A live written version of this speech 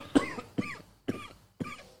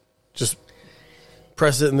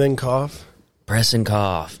Press it and then cough. Press and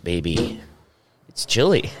cough, baby. It's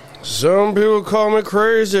chilly. Some people call me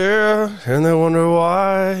crazy, and they wonder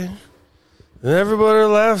why. And everybody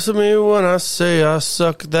laughs at me when I say I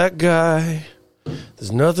suck that guy.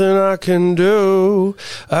 There's nothing I can do.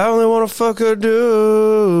 I only want to fuck a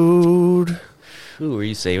dude. Ooh, were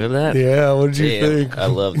you saving that? Yeah, what did you think? I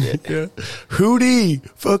loved it. Yeah. Hootie.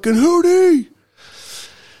 Fucking Hootie.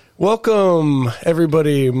 Welcome,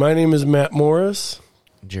 everybody. My name is Matt Morris.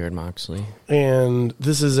 Jared Moxley. And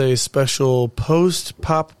this is a special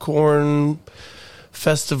post-popcorn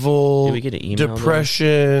festival. Did we get an email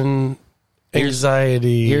depression,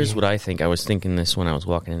 anxiety. Here's what I think. I was thinking this when I was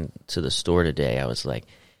walking into the store today. I was like,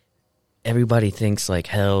 everybody thinks like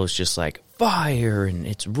hell is just like fire and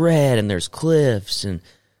it's red and there's cliffs and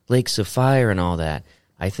lakes of fire and all that.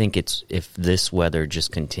 I think it's if this weather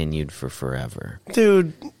just continued for forever.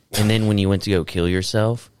 Dude. And then when you went to go kill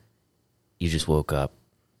yourself, you just woke up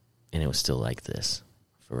and it was still like this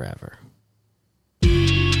forever.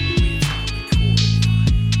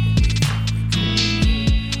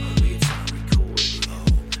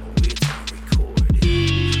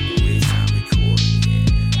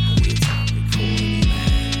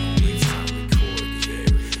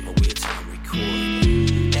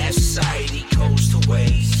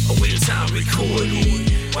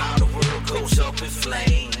 Recorded while the world goes up in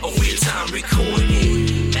flames. A weird time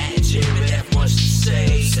recorded. Mad Jared have much to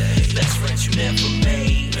say. Best friends you never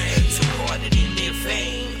made. Two-hearted in their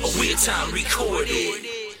vein. A weird time recorded.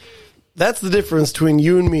 That's the difference between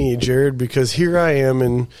you and me, Jared, because here I am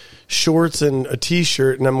in shorts and a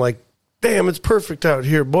t-shirt, and I'm like, damn, it's perfect out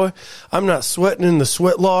here, boy. I'm not sweating in the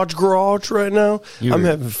Sweat Lodge garage right now. I'm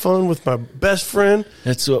having fun with my best friend.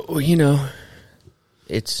 That's what, well, you know,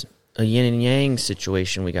 it's a yin and yang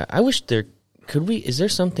situation we got. I wish there could we. Is there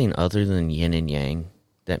something other than yin and yang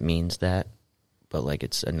that means that, but like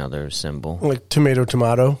it's another symbol, like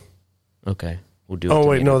tomato? Okay, we'll do. Oh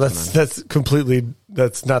wait, no, that's completely.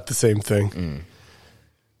 That's not the same thing.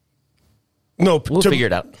 No, we'll figure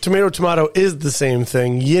it out. Tomato is the same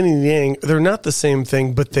thing. Yin and yang, they're not the same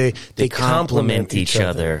thing, but they complement each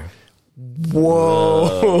other.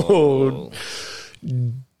 Whoa.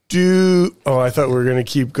 I thought we were going to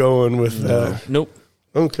keep going with that. Nope.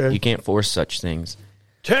 Okay. You can't force such things.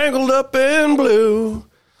 Tangled up in blue.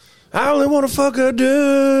 I only want to fuck a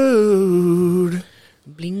dude.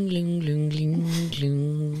 Bling, bling, bling, bling,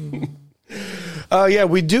 bling. Yeah,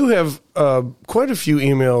 we do have quite a few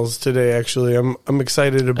emails today, actually. I'm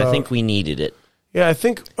excited about. I think we needed it. Yeah, I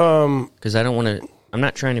think. Because I don't want to. I'm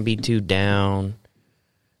not trying to be too down,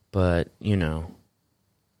 but, you know,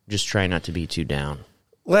 just try not to be too down.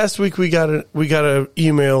 Last week we got an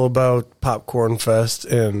email about Popcorn Fest,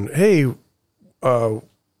 and hey,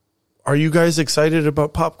 are you guys excited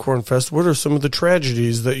about Popcorn Fest? What are some of the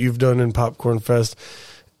tragedies that you've done in Popcorn Fest?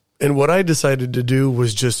 And what I decided to do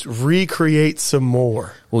was just recreate some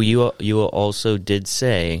more. Well, you also did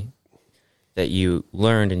say that you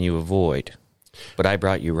learned and you avoid, but I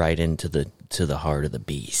brought you right into the heart of the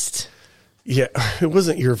beast. Yeah, it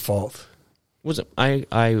wasn't your fault. Wasn't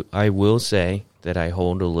I will say that I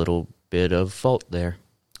hold a little bit of fault there.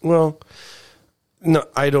 Well, no,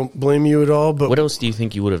 I don't blame you at all. But what else do you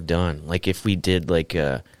think you would have done? Like if we did like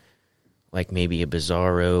maybe a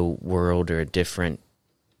bizarro world or a different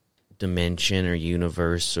dimension or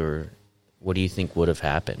universe, or what do you think would have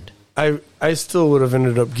happened? I still would have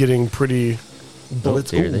ended up getting pretty blitzed.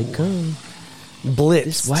 Here they come.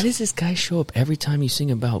 Blitzed. Why does this guy show up every time you sing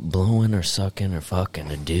about blowing or sucking or fucking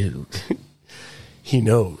a dude? He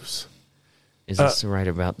knows. Is this right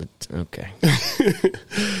about the... Okay.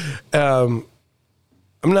 I'm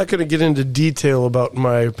not going to get into detail about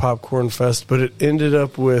my Popcorn Fest, but it ended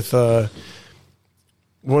up with a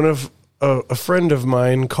friend of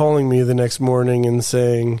mine calling me the next morning and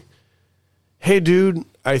saying, hey, dude,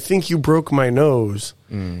 I think you broke my nose.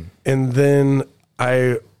 And then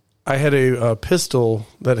I had a pistol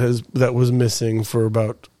that was missing for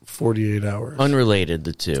about 48 hours. Unrelated,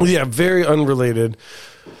 the two. Yeah, very unrelated.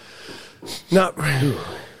 Not.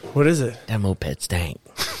 What is it? That moped stank.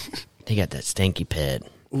 They got that stanky ped.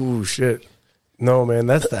 Ooh, shit. No, man,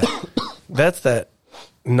 that's that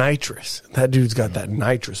nitrous. That dude's got that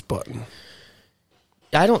nitrous button.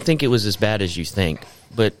 I don't think it was as bad as you think,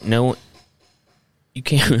 but no, you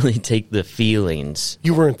can't really take the feelings.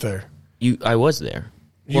 You weren't there. I was there.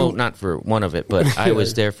 Well, not for one of it, but I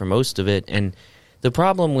was there for most of it. And the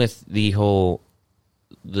problem with the whole,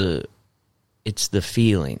 it's the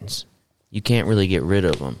feelings. You can't really get rid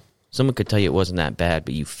of them. Someone could tell you it wasn't that bad,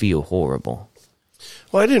 but you feel horrible.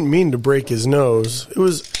 Well, I didn't mean to break his nose.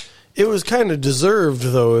 It It was kind of deserved,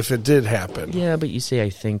 though, if it did happen. Yeah, but you say, I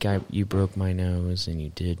think you broke my nose, and you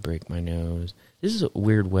did break my nose. This is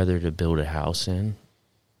weird weather to build a house in.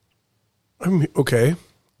 Okay.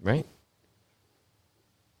 Right?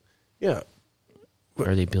 Yeah.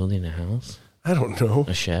 Are they building a house? I don't know.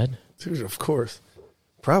 A shed? Dude, of course.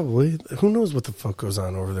 Probably. Who knows what the fuck goes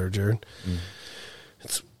on over there, Jared?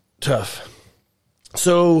 It's tough.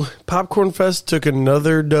 So, Popcorn Fest took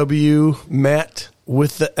another W. Matt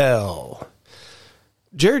with the L.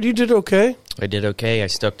 Jared, you did okay. I did okay. I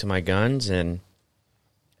stuck to my guns, and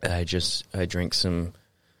I drank some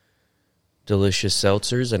delicious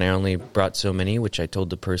seltzers, and I only brought so many, which I told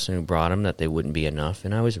the person who brought them that they wouldn't be enough,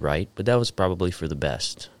 and I was right, but that was probably for the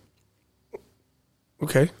best.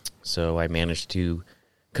 Okay. So I managed to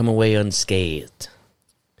come away unscathed.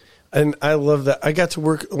 And I love that. I got to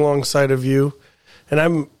work alongside of you, and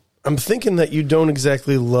I'm thinking that you don't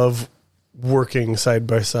exactly love working side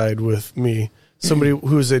by side with me. Somebody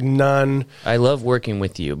who's a non... I love working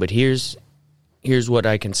with you, but here's what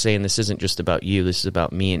I can say, and this isn't just about you. This is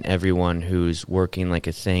about me and everyone who's working like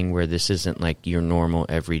a thing where this isn't like your normal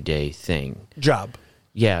everyday thing. Job.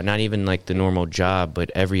 Yeah, not even like the normal job, but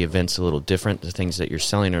every event's a little different. The things that you're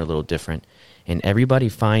selling are a little different. And everybody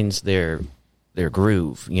finds their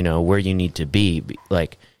groove, where you need to be.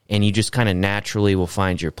 Like, and you just kind of naturally will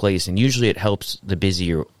find your place. And usually it helps the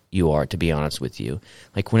busier you are, to be honest with you.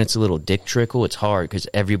 Like when it's a little dick trickle, it's hard because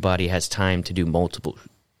everybody has time to do multiple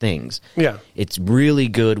things. Yeah. It's really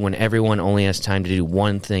good when everyone only has time to do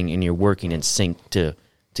one thing and you're working in sync to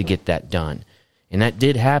get that done. And that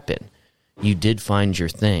did happen. You did find your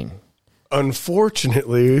thing.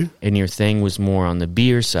 Unfortunately. And your thing was more on the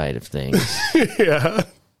beer side of things. Yeah.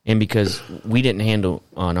 And because we didn't handle,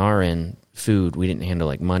 on our end, food, we didn't handle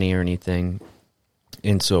like money or anything.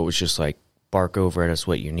 And so it was just like, bark over at us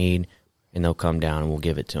what you need, and they'll come down and we'll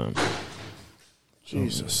give it to them.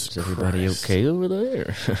 Jesus Is everybody Christ. okay over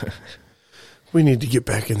there? We need to get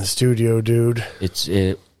back in the studio, dude.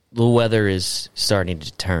 The weather is starting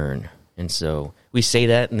to turn, and so we say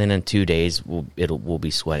that, and then in 2 days we'll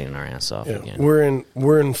be sweating our ass off again.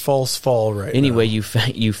 We're in false fall right anyway, now.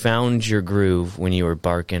 you found your groove when you were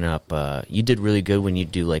barking up. You did really good when you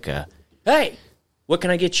do like a, hey, what can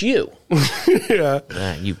I get you?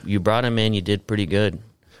 Yeah. You brought him in. You did pretty good.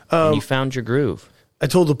 And you found your groove. I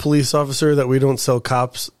told the police officer that we don't sell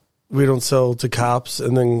cops. We don't sell to cops.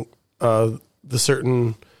 And then the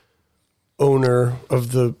certain owner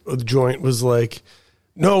of the joint was like,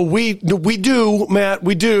 no, we do, Matt.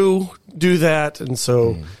 We do that. And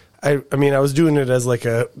so, I mean, I was doing it as like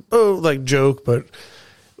a joke, but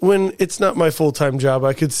when it's not my full-time job,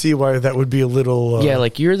 I could see why that would be a little... yeah,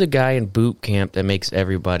 like you're the guy in boot camp that makes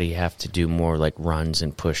everybody have to do more like runs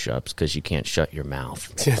and push-ups because you can't shut your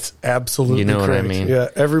mouth. It's absolutely You know correct. what I mean? Yeah,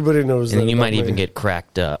 everybody knows that. And you might about even me. get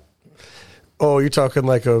cracked up. Oh, you're talking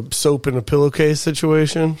like a soap in a pillowcase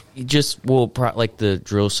situation? You just, like the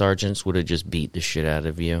drill sergeants would have just beat the shit out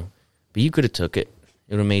of you. But you could have took it.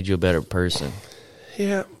 It would have made you a better person.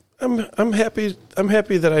 Yeah, I'm happy. I'm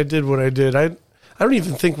happy that I did what I did. I don't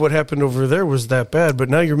even think what happened over there was that bad, but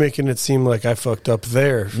now you're making it seem like I fucked up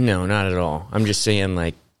there. No, not at all. I'm just saying,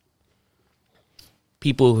 like,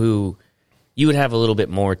 people who you would have a little bit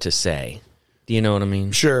more to say. Do you know what I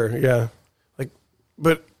mean? Sure, yeah.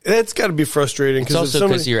 But that's got to be frustrating. It's also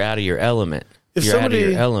because you're out of your element. You're out of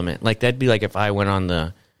your element. Like, that'd be like if I went on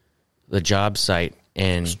the job site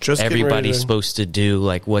and just everybody's supposed to do,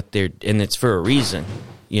 like, what they're... And it's for a reason,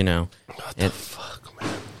 What the fuck,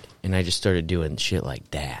 man? And I just started doing shit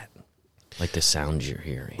like that. Like the sounds you're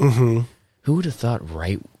hearing. Mm-hmm. Who would have thought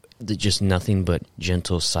just nothing but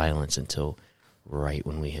gentle silence until right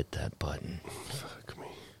when we hit that button. Fuck me.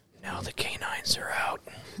 Now the canines are out.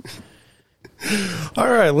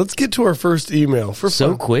 All right, let's get to our first email.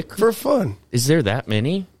 So quick? For fun. Is there that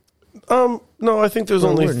many? No, I think there's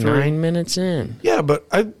only we're 3. 9 minutes in. Yeah, but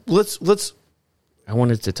let's. I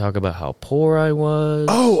wanted to talk about how poor I was.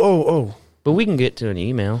 Oh. But we can get to an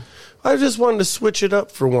email. I just wanted to switch it up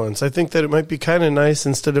for once. I think that it might be kind of nice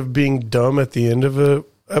instead of being dumb at the end of a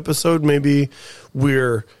episode. Maybe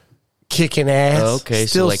we're kicking ass. Okay,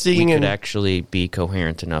 still so like we singing, could actually be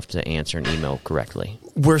coherent enough to answer an email correctly.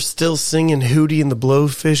 We're still singing Hootie and the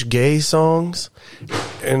Blowfish gay songs,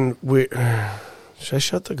 and we. Should I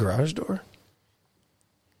shut the garage door?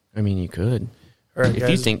 I mean, you could. All right, if guys.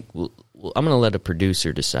 you think, well, I'm going to let a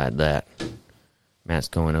producer decide that. Matt's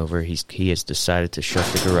going over. He has decided to shut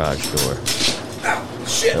the garage door. Ow,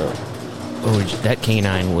 shit. That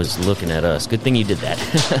canine was looking at us. Good thing you did that.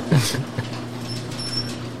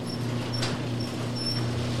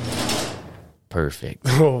 perfect.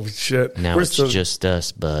 Oh, shit. Now it's just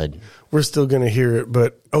us, bud. We're still going to hear it,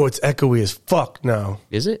 but, it's echoey as fuck now.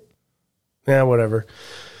 Is it? Yeah, whatever.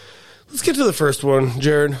 Let's get to the first one,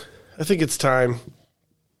 Jared. I think it's time.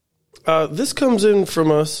 This comes in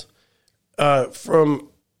from us, from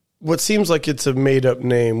what seems like it's a made-up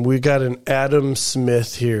name. We got an Adam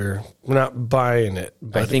Smith here. We're not buying it,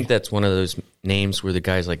 buddy. I think that's one of those names where the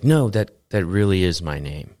guy's like, no, that really is my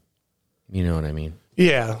name. You know what I mean?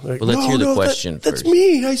 Yeah. Like, well, let's hear the question first. That's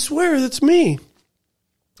me. I swear, that's me.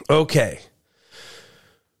 Okay.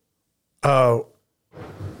 What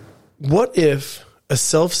if a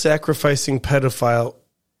self-sacrificing pedophile...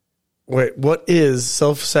 Wait, what is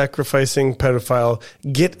self-sacrificing pedophile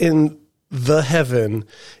get in the heaven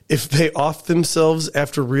if they off themselves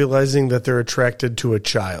after realizing that they're attracted to a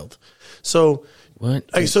child? So... What?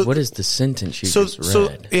 What is the sentence you just read?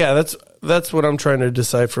 So yeah, that's what I'm trying to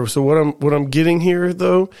decipher. So what I'm getting here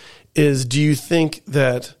though is, do you think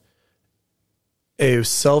that a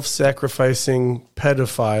self-sacrificing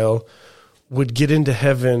pedophile would get into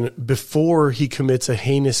heaven before he commits a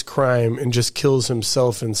heinous crime and just kills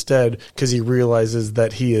himself instead because he realizes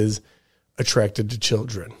that he is attracted to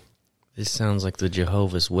children? This sounds like the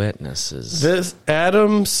Jehovah's Witnesses. This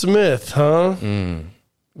Adam Smith, huh?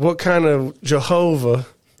 What kind of Jehovah?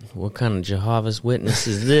 What kind of Jehovah's Witness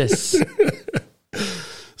is this?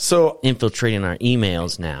 So infiltrating our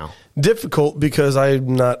emails now. Difficult because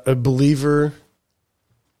I'm not a believer,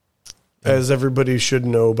 as everybody should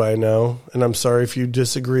know by now. And I'm sorry if you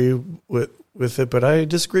disagree with it, but I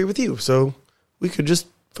disagree with you. So we could just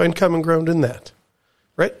find common ground in that,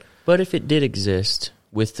 right? But if it did exist,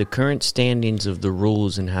 with the current standings of the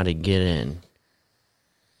rules and how to get in,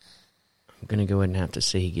 I'm going to go ahead and have to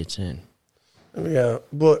say he gets in. Yeah,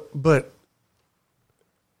 but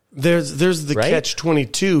there's the right?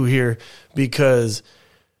 catch-22 here, because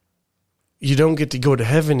you don't get to go to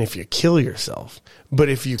heaven if you kill yourself. But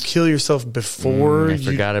if you kill yourself before... I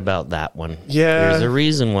forgot about that one. Yeah. There's a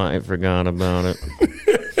reason why I forgot about it.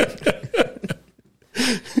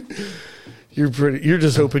 You're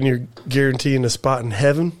just hoping you're guaranteeing a spot in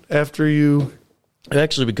heaven after you... I've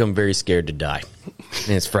actually become very scared to die,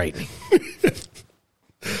 and it's frightening.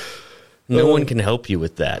 No one can help you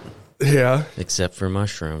with that. Yeah. Except for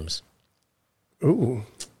mushrooms. Ooh.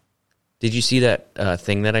 Did you see that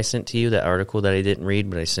thing that I sent to you, that article that I didn't read,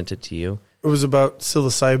 but I sent it to you? It was about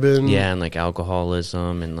psilocybin. Yeah, and like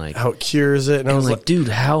alcoholism and like... how it cures it. And I was like, dude,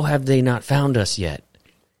 how have they not found us yet?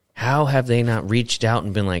 How have they not reached out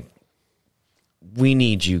and been like, we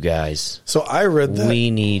need you guys. So I read that. We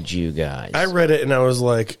need you guys. I read it and I was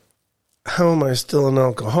like, how am I still an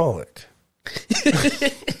alcoholic?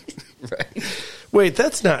 Right. Wait,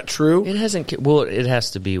 that's not true. It hasn't. Well, it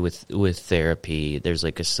has to be with therapy. There's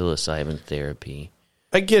like a psilocybin therapy.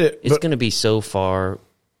 I get it. It's going to be so far,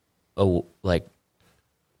 like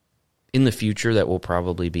in the future, that will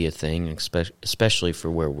probably be a thing, especially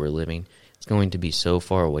for where we're living. It's going to be so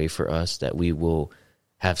far away for us that we will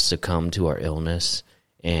have succumbed to our illness,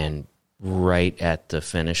 and right at the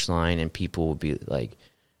finish line, and people will be like,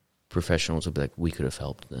 professionals will be like, we could have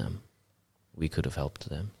helped them. We could have helped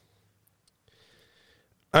them.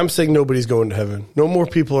 I'm saying nobody's going to heaven. No more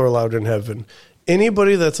people are allowed in heaven.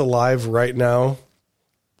 Anybody that's alive right now,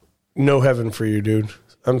 no heaven for you, dude.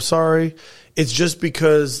 I'm sorry. It's just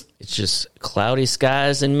because... It's just cloudy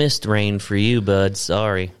skies and mist rain for you, bud.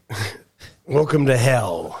 Sorry. Welcome to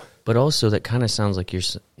hell. But also, that kind of sounds like you're...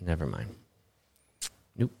 Never mind.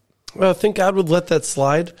 Nope. Well, I think God would let that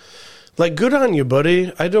slide. Like, good on you,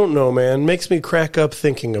 buddy. I don't know, man. Makes me crack up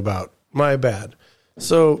thinking about. My bad.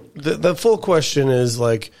 So the full question is,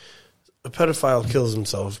 like, a pedophile kills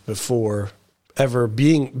himself before ever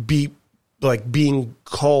being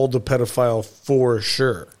called a pedophile for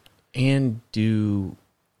sure. And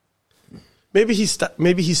maybe he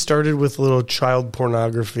started with a little child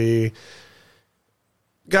pornography.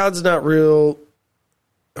 God's not real.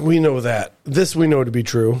 We know that. This we know to be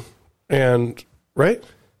true. And right?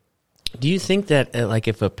 Do you think that like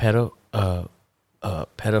if a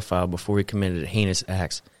pedophile before he committed heinous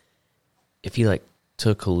acts, if he like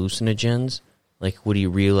took hallucinogens, like would he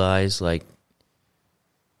realize like,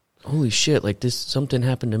 holy shit, like this, something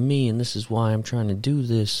happened to me and this is why I'm trying to do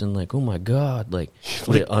this, and like, oh my God, like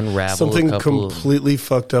would it unravel? Something completely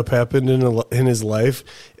fucked up happened in his life,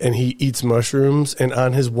 and he eats mushrooms, and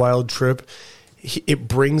on his wild trip, it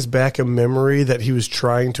brings back a memory that he was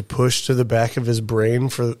trying to push to the back of his brain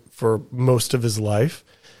for most of his life.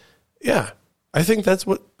 Yeah. I think that's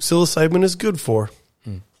what psilocybin is good for.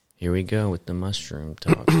 Here we go with the mushroom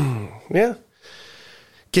talk. Yeah.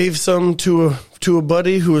 gave some to a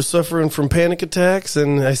buddy who was suffering from panic attacks,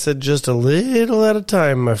 and I said, just a little at a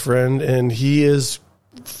time, my friend, and he is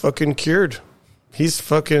fucking cured.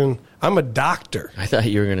 I'm a doctor. I thought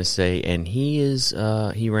you were going to say, and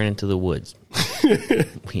he ran into the woods.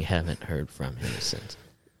 We haven't heard from him since.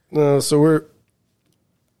 No, so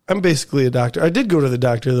I'm basically a doctor. I did go to the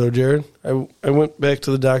doctor, though, Jared. I went back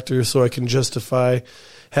to the doctor so I can justify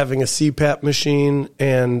having a CPAP machine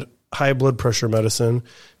and high blood pressure medicine.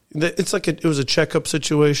 It's like it was a checkup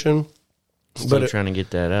situation. Still trying to get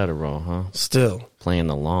that out of Raw, huh? Still. Playing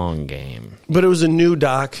the long game. But it was a new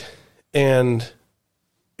doc, and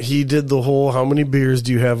he did the whole how many beers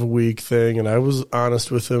do you have a week thing, and I was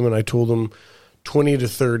honest with him, and I told him 20 to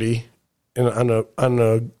 30 on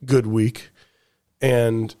a good week.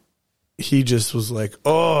 And he just was like,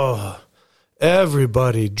 oh,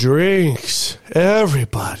 everybody drinks.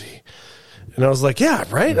 Everybody. And I was like, yeah,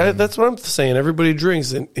 right? That's what I'm saying. Everybody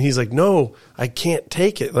drinks. And he's like, no, I can't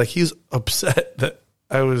take it. Like, he's upset that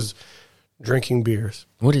I was drinking beers.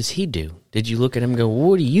 What does he do? Did you look at him and go,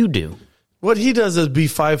 what do you do? What he does is be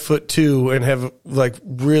 5'2" and have like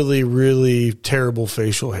really, really terrible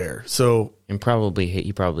facial hair. So, and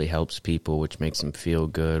he probably helps people, which makes him feel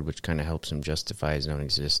good, which kind of helps him justify his own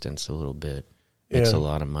existence a little bit. Makes a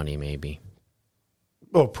lot of money, maybe.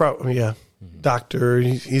 Oh, probably, yeah. Doctor,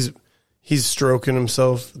 he's stroking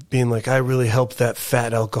himself, being like, I really helped that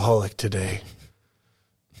fat alcoholic today.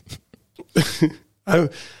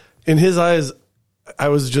 In his eyes, I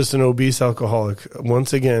was just an obese alcoholic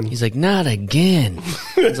once again. He's like, not again.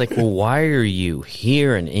 He's like, well, why are you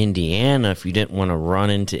here in Indiana if you didn't want to run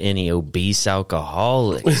into any obese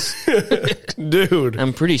alcoholics? Dude.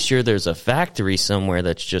 I'm pretty sure there's a factory somewhere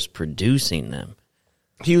that's just producing them.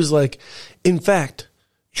 He was like, in fact,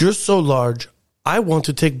 you're so large, I want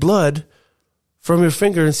to take blood from your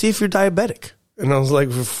finger and see if you're diabetic. And I was like,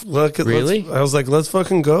 really? I was like, let's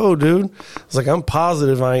fucking go, dude. I was like, I'm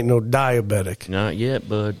positive I ain't no diabetic. Not yet,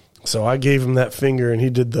 bud. So I gave him that finger, and he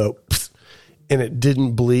did the, and it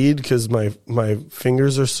didn't bleed because my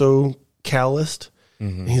fingers are so calloused.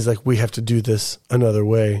 Mm-hmm. And he's like, we have to do this another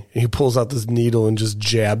way. And he pulls out this needle and just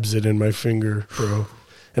jabs it in my finger, bro.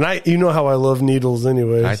 And you know how I love needles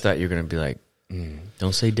anyways. I thought you were going to be like,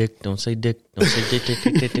 don't say dick, don't say dick, don't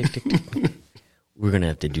say dick. We're going to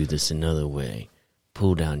have to do this another way.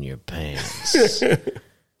 Pull down your pants.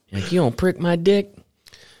 Like, you don't prick my dick?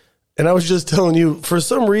 And I was just telling you, for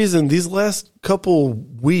some reason, these last couple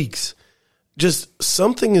weeks, just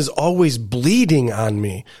something is always bleeding on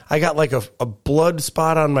me. I got like a blood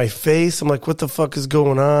spot on my face. I'm like, what the fuck is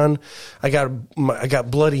going on? I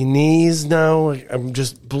got bloody knees now. I'm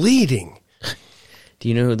just bleeding. Do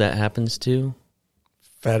you know who that happens to?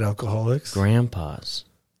 Fat alcoholics. Grandpas.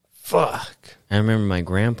 Fuck. I remember my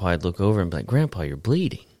grandpa, I'd look over and be like, Grandpa, you're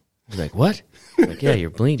bleeding. He's like, what? I'm like, yeah, you're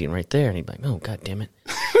bleeding right there. And he'd be like, oh, God damn it.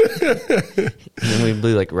 And then we'd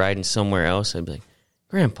be like riding somewhere else. I'd be like,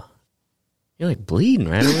 Grandpa, you're like bleeding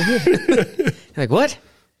right over here. Like, what?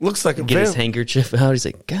 Looks like get his handkerchief out. He's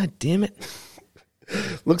like, God damn it.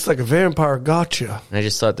 Looks like a vampire gotcha. And I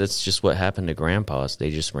just thought that's just what happened to grandpas. They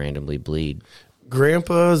just randomly bleed.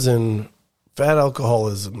 Grandpas and fat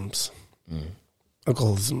alcoholisms.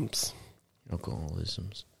 Alcoholisms.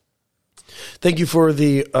 Thank you for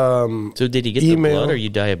the So did he get email. The blood? Are you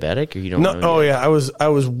diabetic or you don't know? Oh yeah, I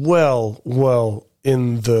was well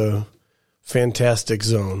in the fantastic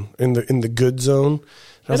zone, in the good zone.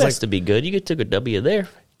 That has to be good. You took a W there.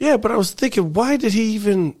 Yeah, but I was thinking, why did he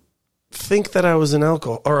even think that I was an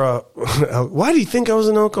why do you think I was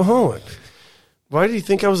an alcoholic? Why do you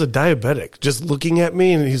think I was a diabetic? Just looking at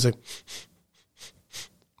me, and he's like,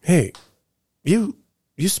 hey, you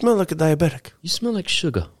smell like a diabetic. You smell like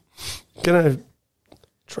sugar. Can I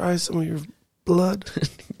try some of your blood?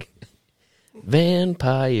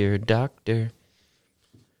 Vampire doctor.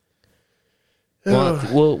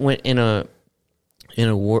 Well, when in a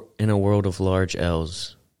world of large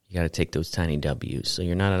L's, you got to take those tiny W's. So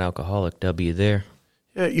you're not an alcoholic. W there.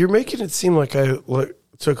 Yeah, you're making it seem like I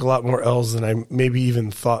took a lot more L's than I maybe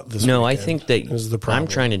even thought this. No, weekend. I think that is the problem. I'm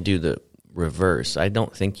trying to do the reverse. I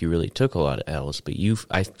don't think you really took a lot of L's, but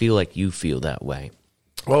I feel like you feel that way.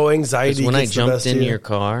 Oh, anxiety. When I jumped in your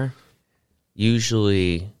car,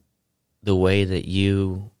 usually the way that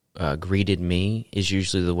you greeted me is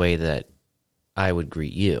usually the way that I would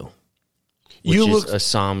greet you. Which is a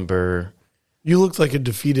somber. You looked like a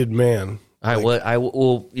defeated man.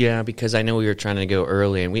 Well, yeah, because I know we were trying to go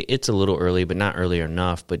early, and it's a little early, but not early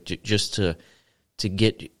enough. But just to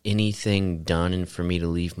get anything done and for me to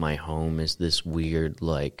leave my home is this weird,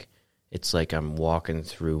 like, it's like I'm walking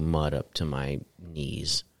through mud up to my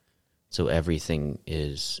knees So everything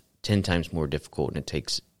is 10 times more difficult, and it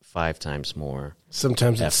takes 5 times more.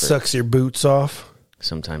 Sometimes effort. it sucks your boots off.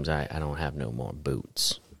 Sometimes I don't have no more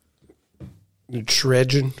boots. You're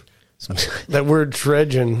trudging. That word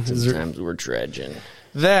trudging. Sometimes we're trudging.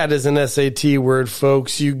 That is an SAT word,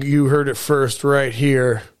 folks. You heard it first right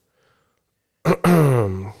here.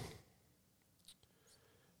 All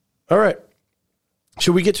right.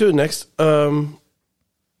 Should we get to the next one?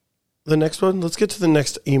 Let's get to the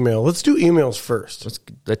next email. Let's do emails first.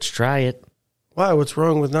 Let's try it. Why? What's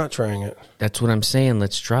wrong with not trying it? That's what I'm saying.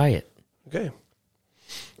 Let's try it. Okay.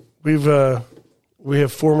 We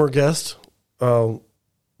have former guest,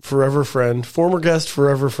 forever friend,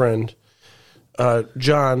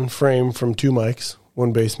 John Frame from Two Mics,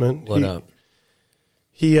 One Basement. What up?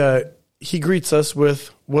 He greets us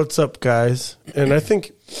with, "What's up, guys?" And I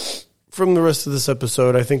think from the rest of this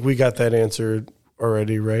episode, I think we got that answered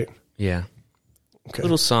already, right? Yeah. Okay.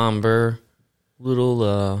 Little somber,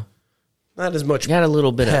 little Not as much got a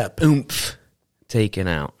little bit pep. of oomph taken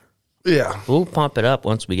out. Yeah. We'll pump it up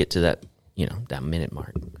once we get to that, that minute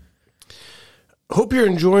mark. Hope you're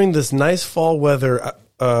enjoying this nice fall weather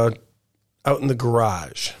out in the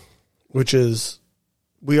garage, which is,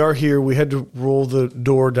 we are here. We had to roll the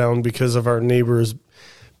door down because of our neighbors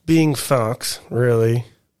being fucks, really.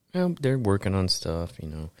 Well, they're working on stuff,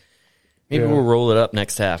 Maybe we'll roll it up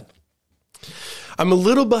next half. I'm a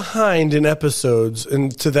little behind in episodes,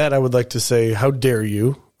 and to that I would like to say, how dare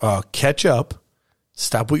you? Catch up.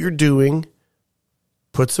 Stop what you're doing.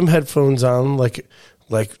 Put some headphones on like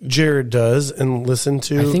Jared does and listen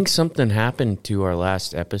to... I think something happened to our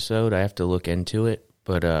last episode. I have to look into it,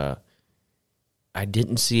 but I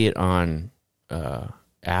didn't see it on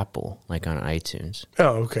Apple, like on iTunes.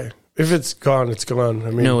 Oh, okay. If it's gone, it's gone.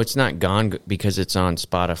 I mean, No, it's not gone because it's on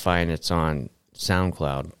Spotify and it's on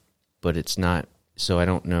SoundCloud, but it's not, so I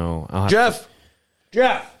don't know. Jeff!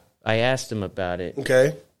 I asked him about it.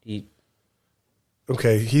 Okay.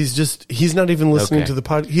 Okay, he's not even listening Okay. to the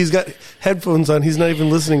pod. He's got headphones on. He's not even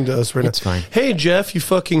listening to us right now. It's fine. Hey, Jeff, you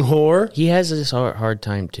fucking whore. He has this hard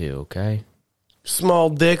time too, okay? Small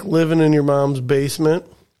dick living in your mom's basement.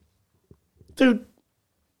 Dude,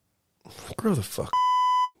 grow the fuck.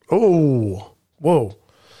 Oh, whoa.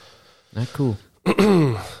 Not cool.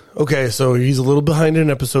 Okay, so he's a little behind in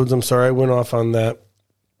episodes. I'm sorry I went off on that.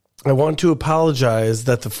 I want to apologize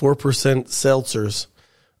that the 4% seltzers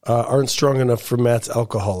aren't strong enough for Matt's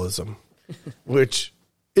alcoholism, which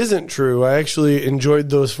isn't true. I actually enjoyed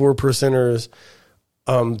those 4%ers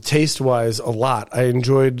taste-wise a lot. I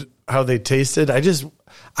enjoyed how they tasted.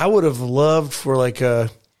 I would have loved for like a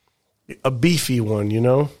beefy one,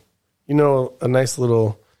 a nice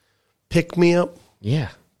little pick-me-up. Yeah.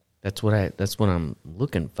 That's what I'm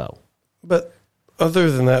looking for. But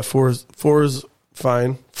other than that, four's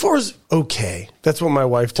fine. Four's okay. That's what my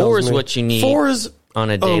wife tells me. 4 is what you need. 4's on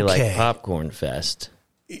a day okay. like Popcorn Fest.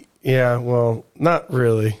 Yeah, well, not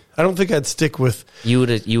really. I don't think I'd stick with You would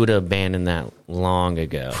have abandoned that long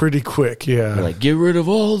ago. pretty quick, yeah. You're like, get rid of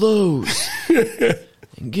all those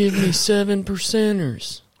and give me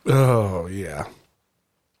 7%ers. Oh, yeah.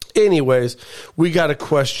 Anyways, we got a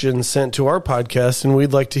question sent to our podcast, and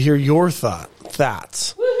we'd like to hear your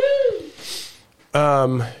thoughts.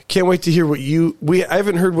 Can't wait to hear what I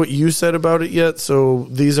haven't heard what you said about it yet, so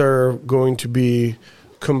these are going to be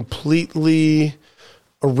completely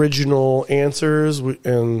original answers,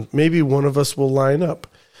 and maybe one of us will line up.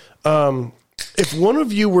 If one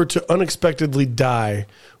of you were to unexpectedly die,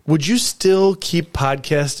 would you still keep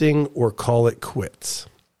podcasting or call it quits?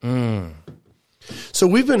 So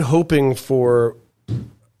we've been hoping for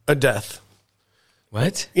a death.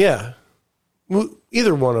 What? Yeah.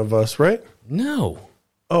 Either one of us, right? No.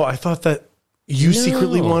 Oh, I thought that you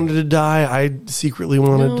secretly wanted to die. I secretly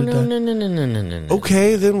wanted to die. No.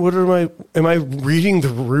 Okay, then what am I reading the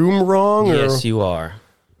room wrong? Yes, you are.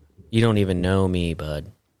 You don't even know me,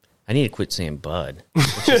 bud. I need to quit saying bud.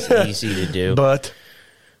 It's just easy to do. But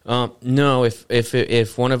no,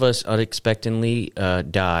 if one of us unexpectedly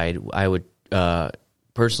died, I would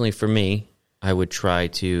personally, for me, I would try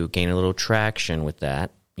to gain a little traction with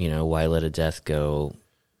that. Why let a death go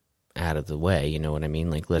out of the way? You know what I mean?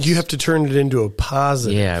 Like, you have to turn it into a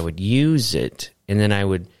positive. Yeah, I would use it, and then I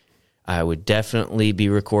would definitely be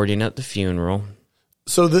recording at the funeral.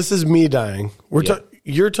 So this is me dying.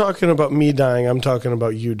 You're talking about me dying. I'm talking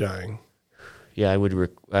about you dying. Yeah, I would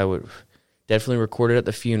definitely record it at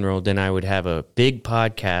the funeral. Then I would have a big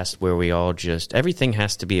podcast where we all everything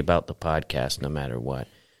has to be about the podcast, no matter what.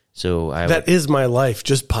 So that is my life,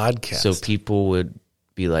 just podcast. So people would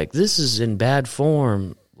be like, "This is in bad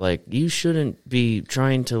form. Like, you shouldn't be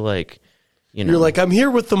trying to You know, You're like, I'm here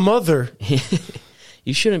with the mother.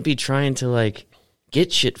 you shouldn't be trying to like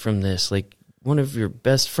get shit from this. Like, one of your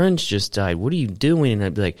best friends just died. What are you doing? And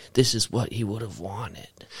I'd be like, this is what he would have wanted.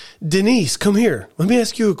 Denise, come here. Let me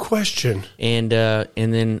ask you a question. And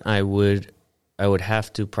then I would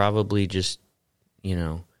have to probably just, you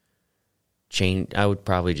know, change. I would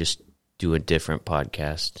probably just do a different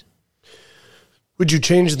podcast. Would you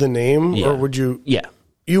change the name, Yeah. or would you? Yeah.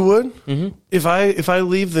 You would? Mm-hmm. If I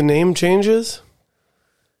leave, the name changes.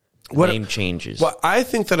 Name changes. Well, I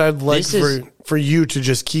think that I'd like for you to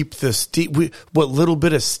just keep the steam. What little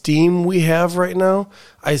bit of steam we have right now,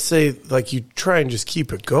 I say, like, you try and just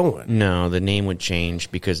keep it going. No, the name would change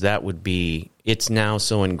because that would be. It's now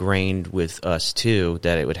so ingrained with us too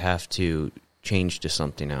that it would have to change to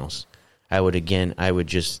something else. It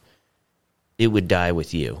would die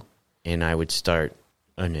with you, and I would start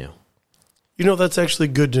anew. You know, that's actually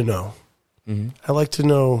good to know. Mm-hmm. I like to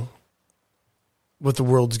know what the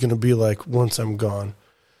world's going to be like once I'm gone.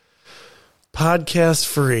 Podcast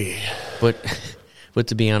free. But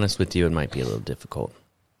to be honest with you, it might be a little difficult.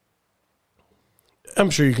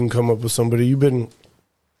 I'm sure you can come up with somebody. You've been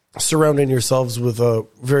surrounding yourselves with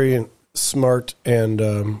very smart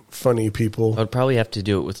and funny people. I'd probably have to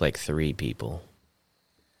do it with like 3 people.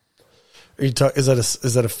 Are you is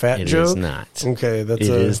that a fat It joke? is not. Okay, It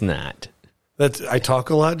is not. That's I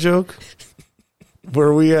talk a lot joke. Where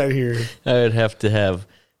are we at here? I would have to have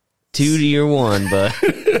 2 to your 1, but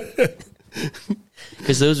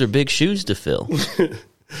because those are big shoes to fill.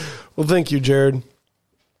 Well, thank you, Jared.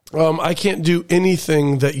 I can't do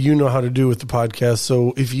anything that you know how to do with the podcast.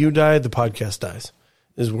 So if you die, the podcast dies.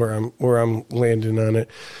 Is where I'm landing on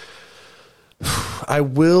it. I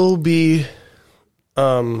will be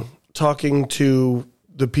talking to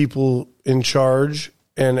the people in charge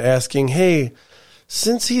and asking, hey,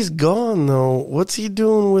 since he's gone though, what's he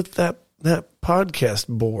doing with that podcast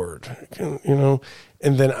board? You know,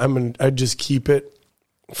 and then I just keep it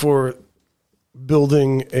for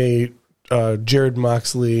building a Jared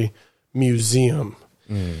Moxley museum.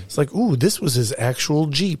 It's like, ooh, this was his actual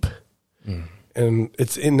Jeep, and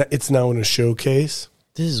it's now in a showcase.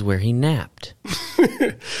 This is where he napped.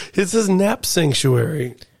 It's his nap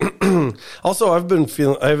sanctuary. Also, I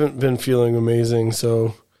haven't been feeling amazing,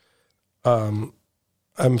 so I'm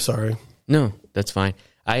sorry. No, that's fine.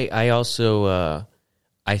 I also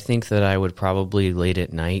I think that I would probably late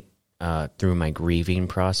at night through my grieving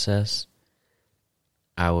process.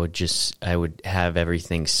 I would have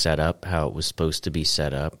everything set up how it was supposed to be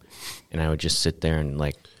set up, and I would just sit there and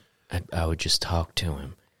like I would just talk to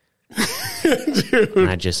him. And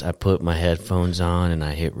I put my headphones on and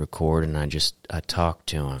I hit record and I talk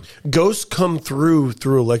to him. Ghosts come through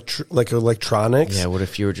electronics. Yeah, what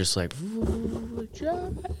if you were just like,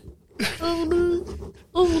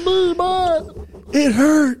 it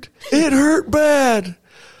hurt bad.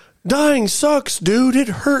 Dying sucks, dude. It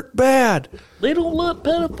hurt bad. they don't let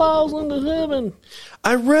pedophiles into heaven.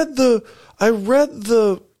 I read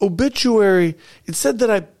the obituary. It said that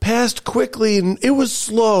I passed quickly and it was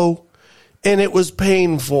slow and it was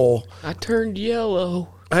painful. I turned yellow.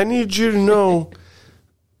 I need you to know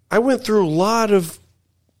I went through a lot of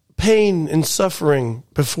pain and suffering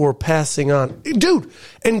before passing on. Dude,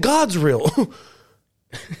 and God's real.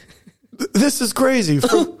 This is crazy.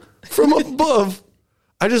 From above,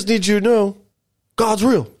 I just need you to know God's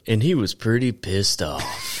real. And he was pretty pissed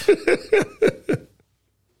off.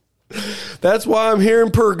 That's why I'm here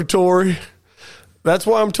in Purgatory. That's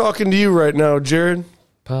why I'm talking to you right now, Jared.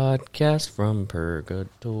 Podcast from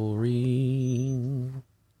Purgatory.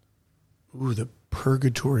 Ooh, the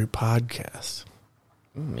Purgatory podcast.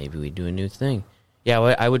 Maybe we do a new thing. Yeah,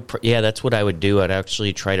 I would. Yeah, that's what I would do. I'd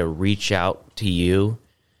actually try to reach out to you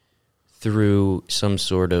through some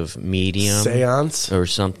sort of medium, Seance or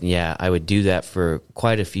something. Yeah, I would do that for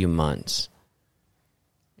quite a few months,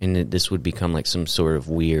 and this would become like some sort of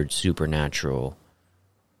weird supernatural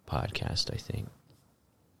podcast, I think.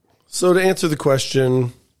 So to answer the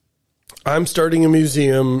question, I'm starting a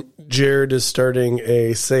museum. Jared is starting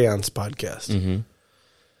a seance podcast. Mm-hmm.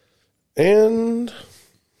 And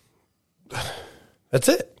that's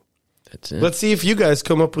it. That's it. Let's see if you guys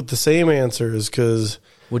come up with the same answers, because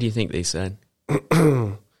What do you think they said?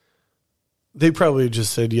 they probably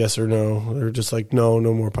just said yes or no. They're just like, no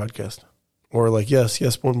more podcast. Or like, yes,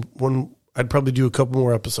 one. I'd probably do a couple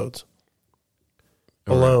more episodes.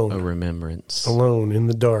 Alone. A remembrance. Alone in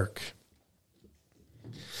the dark.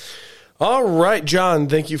 All right, John,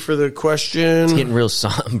 thank you for the question. It's getting real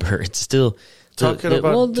somber. It's still Talking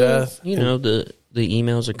about death. You know, the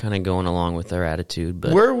emails are kind of going along with our attitude,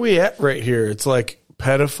 but Where are we at right here? It's like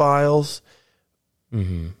pedophiles,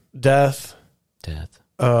 death, Death.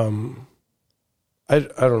 I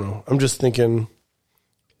don't know. I'm just thinking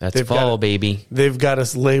That's fall, baby. they've got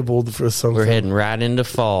us labeled for something. We're heading right into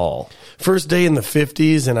fall. First day in the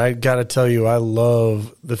 50s, and I got to tell you, I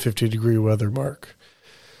love the 50-degree weather mark.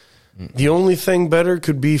 The only thing better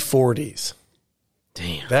could be 40s.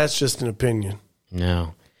 Damn. That's just an opinion.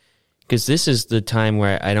 No. Because this is the time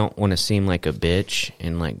where I don't want to seem like a bitch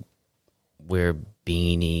and like wear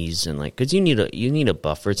beanies and like, because you need a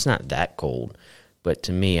buffer. It's not that cold, but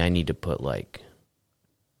to me, I need to put like,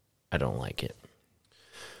 I don't like it.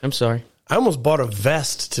 I'm sorry. I almost bought a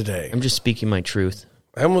vest today. I'm just speaking my truth.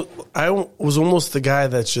 I was almost the guy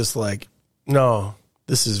that's just like, no,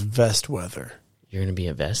 this is vest weather. You're going to be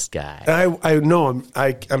a vest guy. I know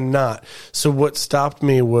I'm not. So what stopped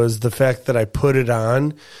me was the fact that I put it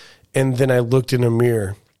on and then I looked in a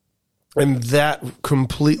mirror. And that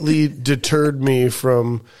completely deterred me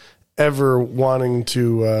from ever wanting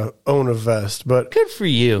to own a vest. But Good for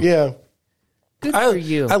you. yeah. Good for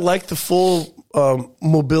you. I like the full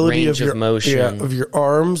mobility Range of your of motion. of your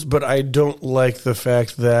arms, but I don't like the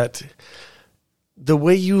fact that the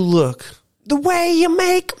way you look, the way you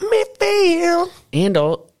make me feel. And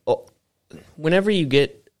whenever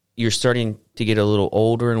you're starting to get a little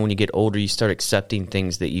older, and when you get older, you start accepting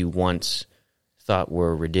things that you once thought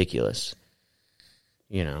were ridiculous.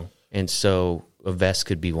 You know, and so a vest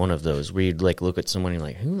could be one of those where you'd like look at someone and you're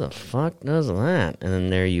like, who the fuck does that? And then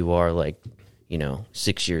there you are, like,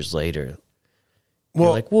 6 years later. Well,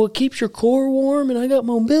 you're like, well, it keeps your core warm, and I got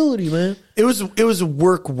mobility, man. It was a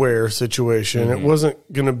workwear situation. Mm-hmm. It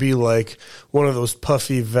wasn't going to be like one of those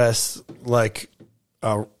puffy vests, like,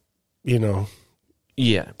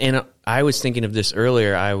 Yeah, and I was thinking of this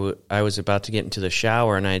earlier. I was about to get into the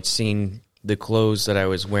shower, and I had seen the clothes that I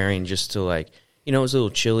was wearing just to like, it was a little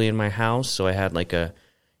chilly in my house, so I had like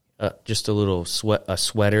just a little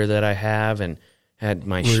sweater that I have, and had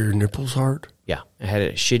my were your nipples hard? Yeah, I had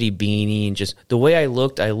a shitty beanie, and just the way I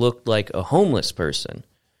looked like a homeless person.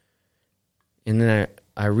 And then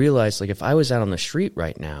I realized, like, if I was out on the street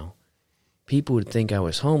right now, people would think I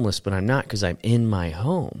was homeless, but I'm not because I'm in my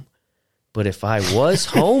home. But if I was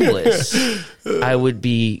homeless, I would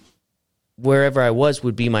be, wherever I was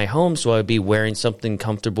would be my home, so I would be wearing something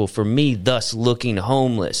comfortable for me, thus looking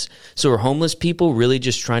homeless. So are homeless people really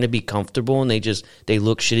just trying to be comfortable, and they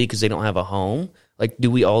look shitty because they don't have a home? Like,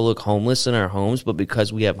 do we all look homeless in our homes, but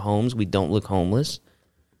because we have homes, we don't look homeless?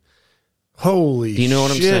 Holy Do you know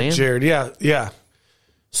what I'm saying? Jared? Yeah.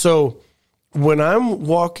 So when I'm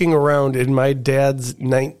walking around in my dad's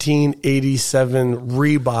 1987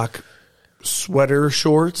 Reebok sweater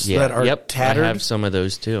shorts that are tattered, I have some of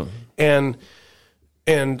those too, and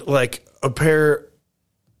like a pair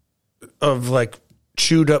of like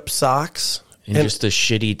chewed up socks. and just a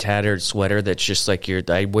shitty tattered sweater that's just like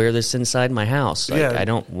I wear this inside my house. Like, Yeah. I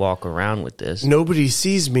don't walk around with this. Nobody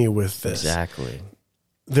sees me with this. Exactly.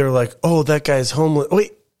 They're like, oh, that guy's homeless.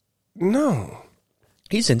 Wait, no.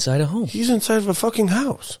 He's inside a home. He's inside of a fucking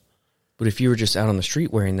house. But if you were just out on the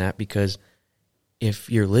street wearing that, because if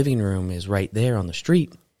your living room is right there on the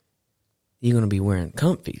street, you're going to be wearing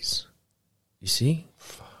comfies. You see?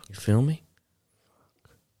 You feel me?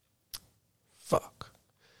 Fuck.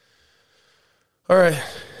 All right.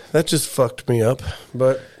 That just fucked me up.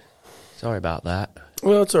 But, Sorry about that.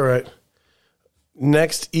 well, it's all right.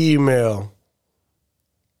 Next email.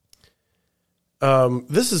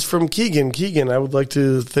 This is from Keegan. Keegan, I would like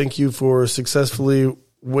to thank you for successfully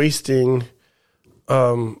wasting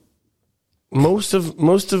most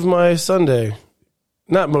of my Sunday.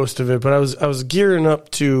 Not most of it, but I was gearing up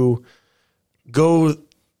to go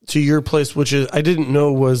to your place, which is I didn't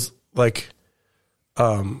know was like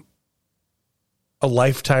a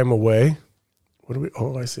lifetime away. What do we?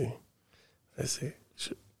 Oh, I see.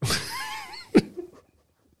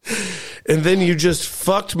 And then you just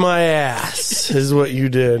fucked my ass, is what you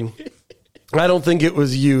did. I don't think it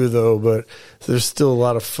was you, though, but there's still a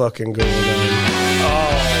lot of fucking going on.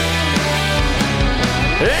 Oh.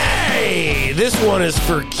 Hey! This one is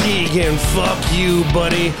for Keegan. Fuck you,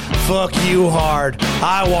 buddy. Fuck you hard.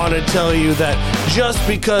 I want to tell you that just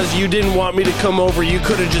because you didn't want me to come over, you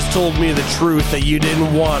could have just told me the truth that you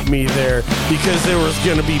didn't want me there because there was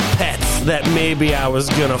going to be pets that maybe I was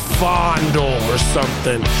going to fondle or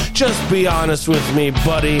something. Just be honest with me,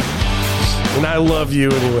 buddy. And I love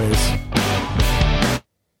you anyways.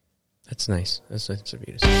 That's nice. That's nice of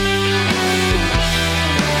you to say.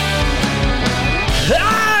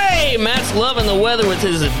 Hey, Matt's loving the weather with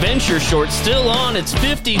his adventure shorts still on. It's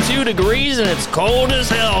 52 degrees and it's cold as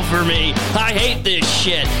hell for me. I hate this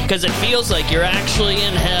shit because it feels like you're actually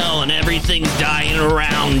in hell and everything's dying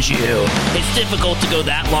around you. It's difficult to go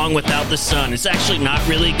that long without the sun. It's actually not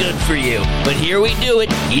really good for you. But here we do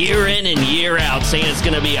it year in and year out, saying it's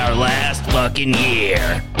going to be our last fucking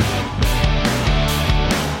year.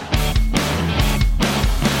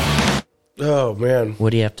 Oh, man. What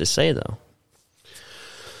do you have to say, though?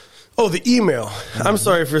 Oh, the email. I'm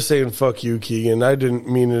sorry for saying fuck you, Keegan. I didn't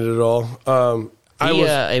mean it at all.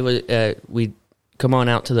 We come on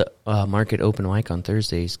out to the market open mic on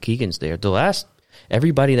Thursdays. Keegan's there.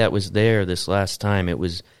 Everybody that was there this last time, it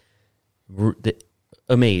was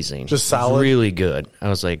amazing. Just solid? It was really good. I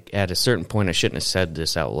was like, at a certain point, I shouldn't have said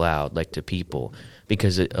this out loud, like to people,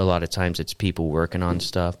 because a lot of times it's people working on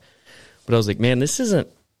stuff. But I was like, man, this isn't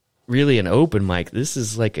really an open mic. This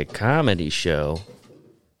is like a comedy show.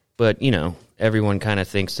 But, everyone kind of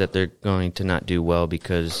thinks that they're going to not do well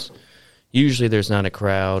because usually there's not a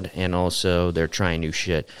crowd, and also they're trying new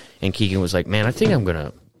shit. And Keegan was like, man, I think I'm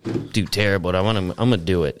going to do terrible, but I'm going to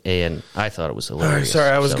do it. And I thought it was hilarious. All right,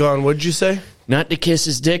 sorry, I was gone. What did you say? Not to kiss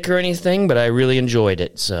his dick or anything, but I really enjoyed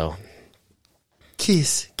it, so.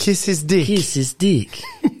 Kiss his dick. Kiss his dick.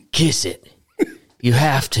 Kiss it. You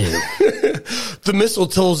have to. The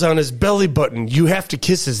mistletoe's on his belly button. You have to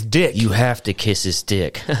kiss his dick. You have to kiss his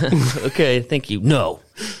dick. Okay, thank you. No.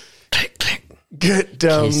 Click, click. Get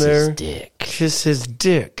down Kiss there. his dick. Kiss his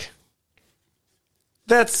dick.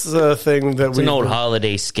 That's the thing that It's an old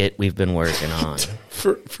holiday skit we've been working on.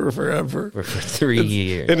 for forever. For 3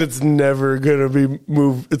 years. And it's never gonna be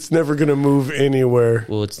move. It's never gonna move anywhere.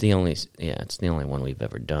 Well, it's the only one we've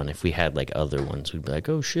ever done. If we had like other ones, we'd be like,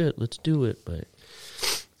 oh shit, let's do it. But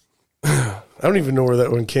I don't even know where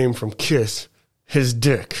that one came from. Kiss his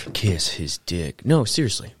dick. Kiss his dick. No,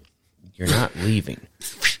 seriously. You're not leaving.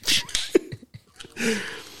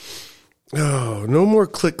 Oh, no more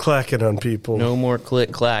click clacking on people. No more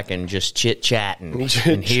click clacking, just chit chatting.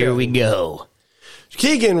 And here we go.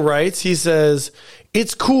 Keegan writes, he says,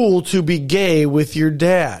 it's cool to be gay with your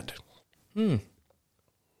dad. Okay.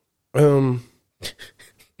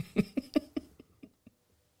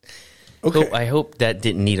 I hope that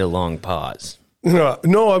didn't need a long pause. No,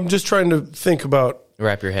 I'm just trying to think about.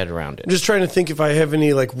 Wrap your head around it. I'm just trying to think if I have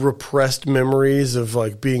any like repressed memories of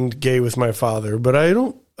like being gay with my father, but I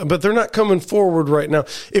don't. But they're not coming forward right now.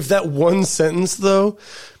 If that one sentence though,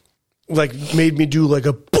 like made me do like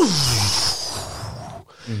a poof,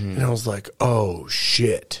 and I was like, oh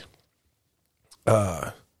shit.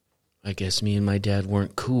 I guess me and my dad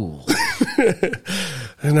weren't cool.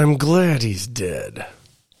 And I'm glad he's dead.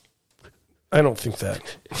 I don't think that.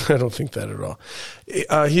 I don't think that at all.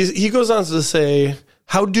 He goes on to say,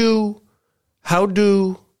 how do,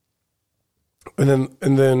 and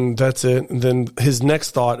then that's it. And then his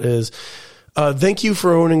next thought is, thank you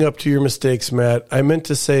for owning up to your mistakes, Matt. I meant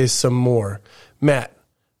to say some more. Matt,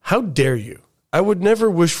 how dare you? I would never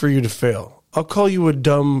wish for you to fail. I'll call you a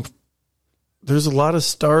dumb. There's a lot of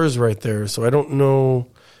stars right there, so I don't know.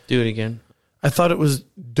 Do it again. I thought it was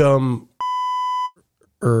dumb,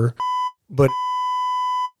 but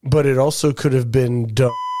it also could have been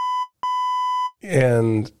dumb.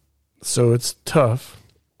 And so it's tough.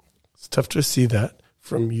 It's tough to see that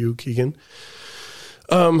from you, Keegan.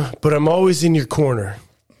 But I'm always in your corner.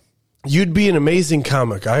 You'd be an amazing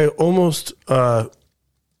comic. I almost thought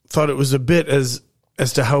it was a bit as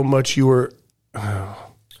to how much you were...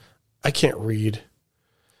 I can't read.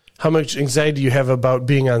 How much anxiety you have about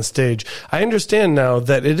being on stage. I understand now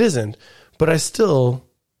that it isn't, but I still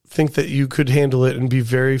think that you could handle it and be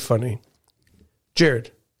very funny.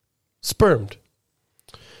 Jared, spermed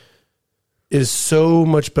is so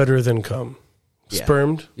much better than cum. Yeah.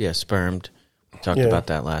 Spermed? Yeah, spermed. Talked about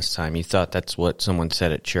that last time. You thought that's what someone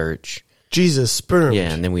said at church. Jesus, spermed.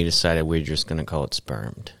 Yeah, and then we decided we're just going to call it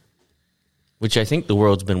spermed. Which I think the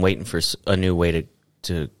world's been waiting for a new way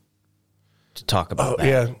to talk about that.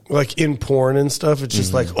 Yeah, like in porn and stuff, it's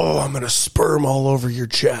just like, oh, I'm going to sperm all over your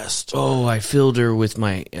chest. Oh, I filled her with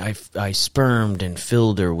I spermed and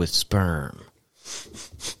filled her with sperm.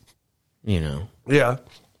 You know. Yeah.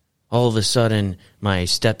 All of a sudden, my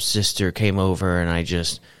stepsister came over and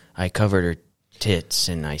I covered her tits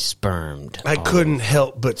and I spermed. I couldn't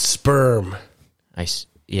help but sperm.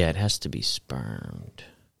 Yeah, it has to be spermed.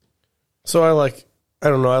 So I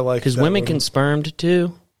don't know, I like because women can spermed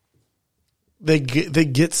too. They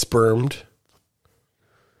get spermed.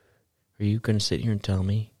 Are you going to sit here and tell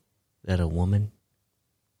me that a woman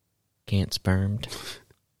can't spermed?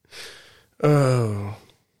 Oh,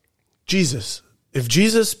 Jesus! If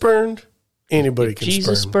Jesus spermed Anybody If can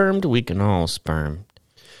Jesus sperm. spermed, we can all sperm.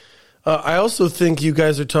 I also think you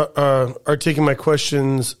guys are taking my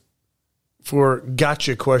questions for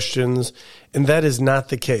gotcha questions, and that is not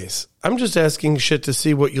the case. I'm just asking shit to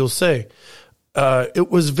see what you'll say. It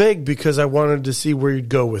was vague because I wanted to see where you'd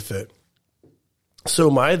go with it. So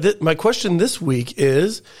my question this week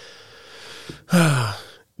is,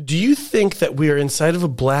 do you think that we are inside of a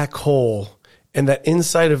black hole and that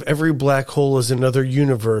inside of every black hole is another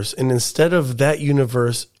universe, and inside of that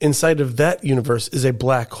universe is a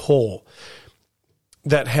black hole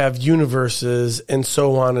that have universes and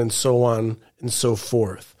so on and so on and so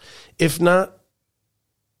forth? If not,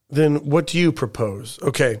 then what do you propose?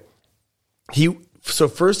 Okay. So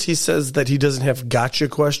first he says that he doesn't have gotcha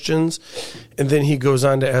questions, and then he goes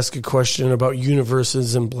on to ask a question about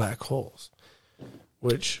universes and black holes,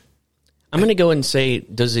 which I'm going to go and say,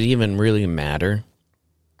 does it even really matter?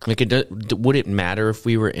 Like, would it matter if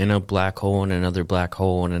we were in a black hole and another black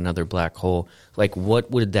hole and another black hole? Like, what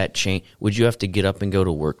would that change? Would you have to get up and go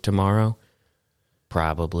to work tomorrow?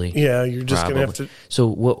 Probably. Yeah, you're just going to have to. So,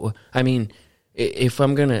 what? I mean, if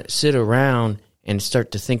I'm going to sit around and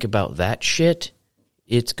start to think about that shit,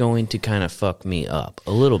 it's going to kind of fuck me up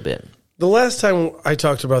a little bit. The last time I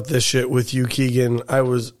talked about this shit with you, Keegan, I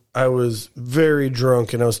was very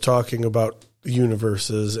drunk and I was talking about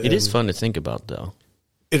universes. It is fun to think about, though.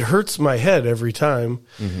 It hurts my head every time.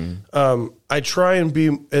 Mm-hmm. I try and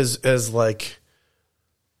be as like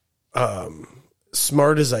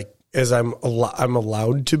smart as I'm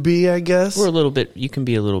allowed to be, I guess. Or a little bit. You can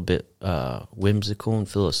be a little bit whimsical and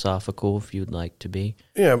philosophical if you'd like to be.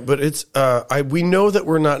 Yeah, but it's we know that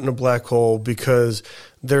we're not in a black hole because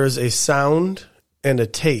there's a sound and a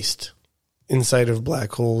taste inside of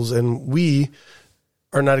black holes, and we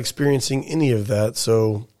are not experiencing any of that.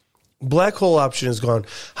 So black hole option is gone.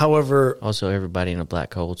 However, also everybody in a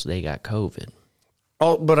black hole, they got COVID.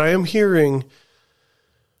 But I am hearing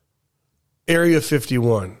Area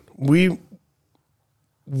 51.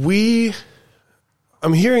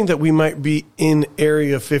 I'm hearing that we might be in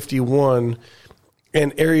Area 51,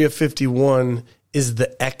 and Area 51 is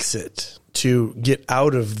the exit to get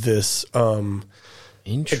out of this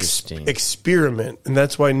Interesting experiment, and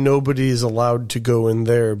that's why nobody is allowed to go in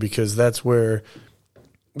there, because that's where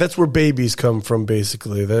babies come from.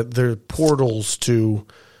 Basically, that they're portals to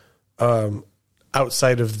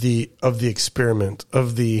outside of the experiment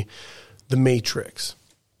of the Matrix.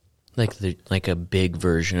 like a big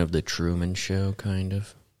version of the Truman Show, kind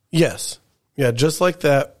of. Yes, yeah, just like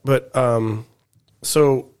that. But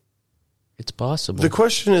so it's possible. the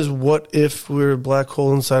question is, what if we're a black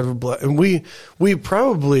hole inside of a black? And we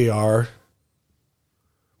probably are.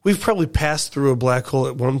 We've probably passed through a black hole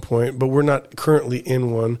at one point, but we're not currently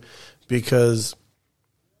in one because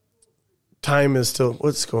time is still.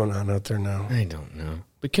 What's going on out there now? I don't know.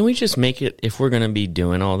 But can we just make it, if we're going to be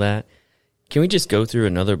doing all that, can we just go through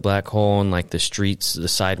another black hole and like the streets, the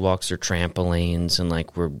sidewalks are trampolines and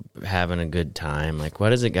like we're having a good time? Like, why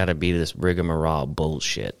does it got to be this rigmarole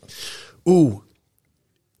bullshit? Ooh.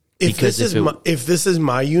 If Because this is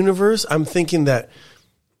my universe, I'm thinking that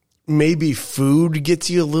maybe food gets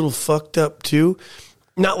you a little fucked up too.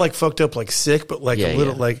 Not like fucked up like sick, but like a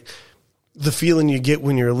little like the feeling you get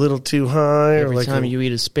when you're a little too high. Every or like time you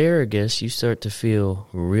eat asparagus, you start to feel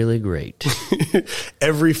really great.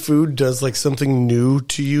 every food does like something new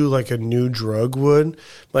to you, like a new drug would.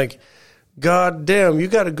 Like, God damn, you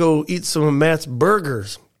got to go eat some of Matt's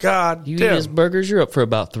burgers. God You damn. eat his burgers, you're up for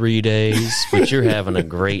about 3 days, but you're having a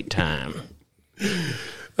great time.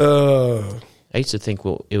 I used to think,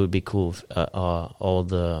 it would be cool if a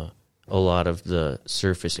lot of the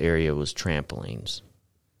surface area was trampolines.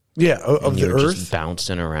 Yeah, of And the you were earth. just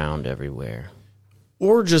bouncing around everywhere.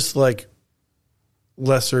 Or just like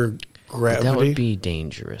lesser gravity. That would be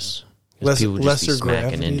dangerous. 'Cause people would just be lesser smacking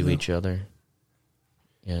gravity, into though. each other.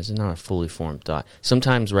 Yeah, it's not a fully formed thought.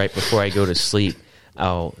 Sometimes right before I go to sleep,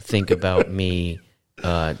 I'll think about me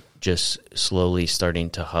just slowly starting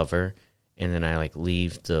to hover, and then I like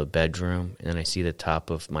leave the bedroom, and then I see the top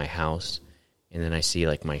of my house, and then I see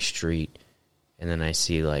like my street, and then I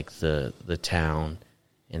see like the town,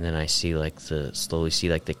 and then I see like slowly see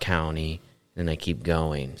like the county, and I keep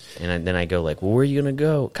going, and then I go like, well, where are you gonna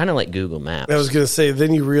go? Kind of like Google Maps. I was gonna say,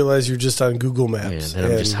 then you realize you're just on Google Yeah, Maps. then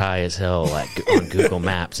I'm just high as hell on Google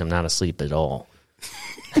Maps. I'm not asleep at all.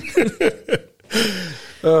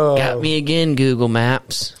 Got me again, Google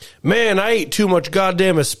Maps. Man, I ate too much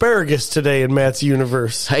goddamn asparagus today in Matt's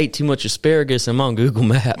universe. I ate too much asparagus. I'm on Google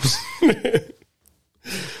Maps.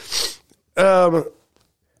 I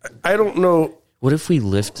don't know. What if we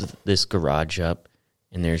lift this garage up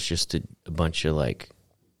and there's just a bunch of like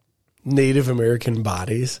Native American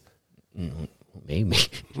bodies? Maybe.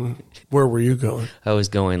 Where were you going? I was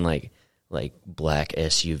going like black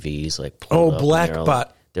SUVs, like Oh, black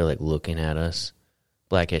bot. They're like looking at us.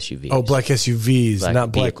 Black SUVs. Oh, black SUVs,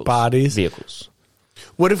 not black vehicles. bodies. Vehicles.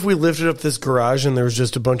 What if we lifted up this garage and there was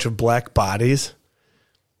just a bunch of black bodies?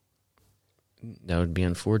 That would be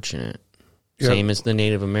unfortunate. Yep. Same as the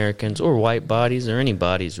Native Americans or white bodies or any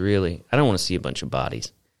bodies, really. I don't want to see a bunch of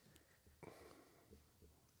bodies.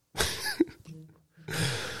 Let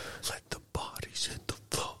the bodies hit the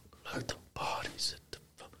floor. Let the bodies hit the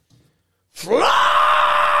floor. Fly!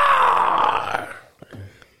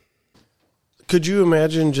 Could you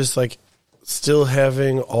imagine just like still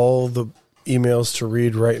having all the emails to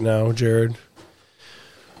read right now, Jared?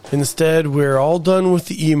 Instead, we're all done with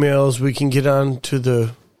the emails. We can get on to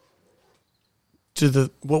the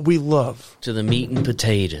what we love, To the meat and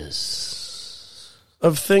potatoes.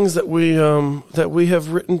 of things that we have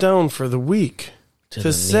written down for the week To to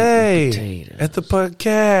the say meat and potatoes. at the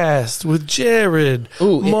podcast with Jared,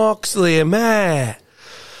 Moxley, and Matt.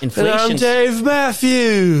 And I'm Inflation's, Dave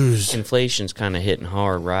Matthews. inflation's kind of hitting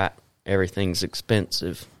hard, right? Everything's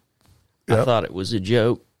expensive. I Yep. thought it was a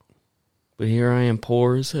joke, but here I am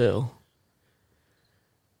poor as hell.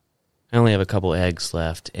 I only have a couple eggs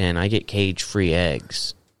left, and I get cage-free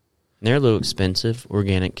eggs. And they're a little expensive,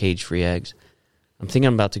 organic cage-free eggs. I'm thinking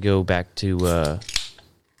I'm about to go back to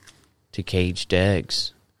caged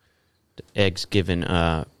eggs. Eggs given,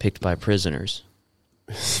 picked by prisoners.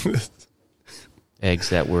 Eggs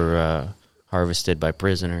that were harvested by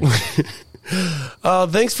prisoners.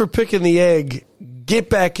 Thanks for picking the egg. Get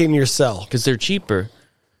back in your cell. Because they're cheaper.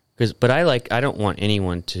 But I don't want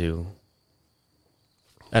anyone to...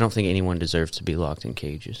 I don't think anyone deserves to be locked in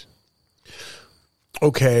cages.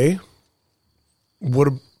 Okay.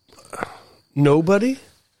 Nobody?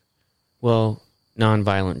 Well,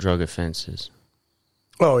 nonviolent drug offenses.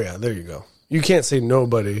 Oh, yeah, there you go. You can't say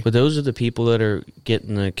nobody. But those are the people that are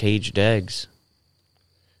getting the caged eggs.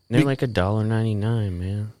 And they're like $1.99,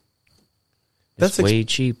 man. It's That's way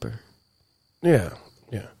cheaper. Yeah,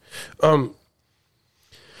 yeah.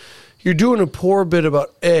 You're doing a poor bit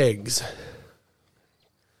about eggs.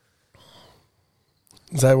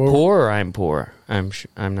 Is that what Poor or I'm poor? I'm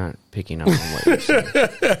not picking up on what you're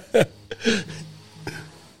saying.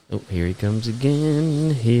 Oh, here he comes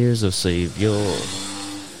again. Here's a savior.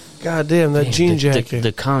 God damn, that jean jacket.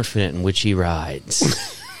 The confidence in which he rides.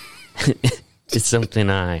 It's something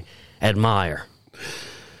I admire.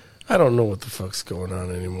 I don't know what the fuck's going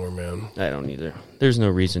on anymore, man. I don't either. There's no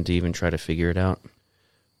reason to even try to figure it out.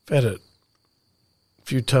 I've had a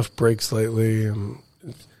few tough breaks lately. I'm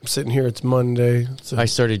sitting here, it's Monday. I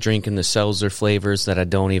started drinking the seltzer flavors that I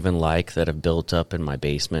don't even like that have built up in my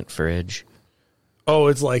basement fridge. Oh,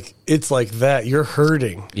 it's like that. You're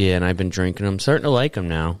hurting. Yeah, and I've been drinking them. Starting to like them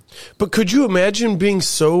now. But could you imagine being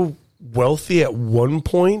so wealthy at one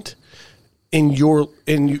point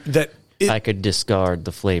I could discard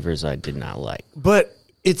the flavors I did not like. But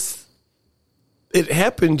it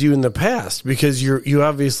happened to you in the past because you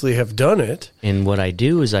obviously have done it. And what I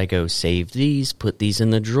do is I go save these, put these in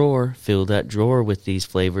the drawer, fill that drawer with these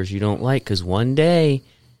flavors you don't like, because one day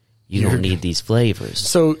you don't need these flavors.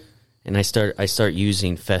 So, and I start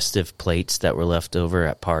using festive plates that were left over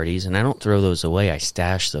at parties, and I don't throw those away. I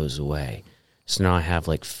stash those away. So now I have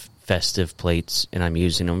like festive plates, and I'm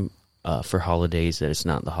using them for holidays that it's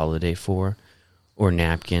not the holiday for, or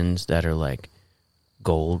napkins that are like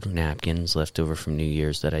gold napkins left over from New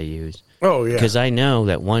Year's that I use. Oh yeah, because I know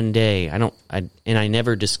that one day I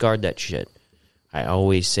never discard that shit. I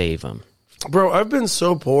always save them. Bro, I've been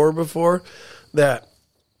so poor before that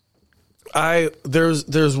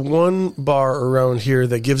there's one bar around here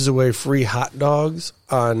that gives away free hot dogs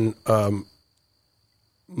on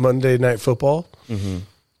Monday Night Football,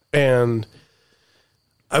 and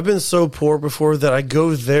I've been so poor before that I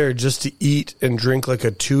go there just to eat and drink like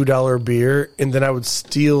a $2 beer, and then I would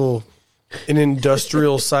steal an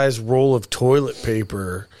industrial size roll of toilet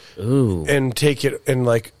paper. Ooh. And take it and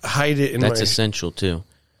like hide it in That's essential too.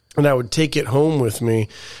 And I would take it home with me,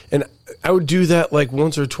 and I would do that like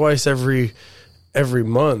once or twice every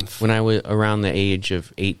month. When I was around the age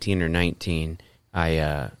of 18 or 19,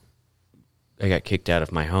 I got kicked out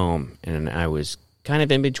of my home, and I was kind of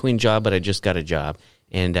in between job, but I just got a job.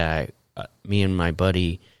 And me and my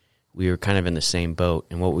buddy, we were kind of in the same boat.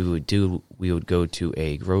 And what we would do, we would go to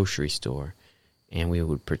a grocery store, and we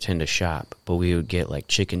would pretend to shop. But we would get like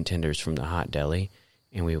chicken tenders from the hot deli,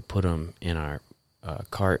 and we would put them in our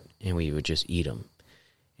cart, and we would just eat them.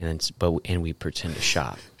 And we pretend to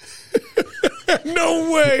shop.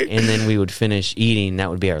 No way. And then we would finish eating. That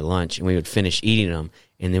would be our lunch, and we would finish eating them.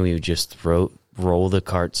 and then we would just roll the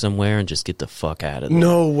cart somewhere and just get the fuck out of there.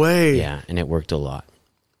 No way. Yeah, and it worked a lot.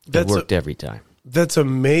 It That's worked every time. That's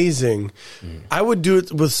amazing. I would do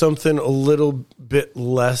it with something a little bit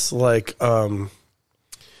less like, I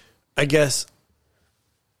guess,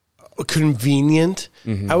 convenient.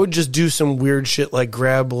 I would just do some weird shit like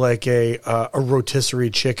grab like a rotisserie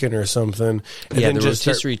chicken or something. And Yeah, then the just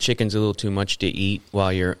rotisserie chicken's a little too much to eat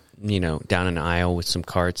while you're, down an aisle with some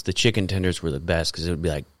carts. The chicken tenders were the best because it would be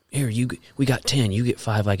like, here, we got 10, you get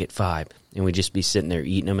 5, I get 5. And we'd just be sitting there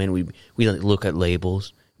eating them, and we'd like look at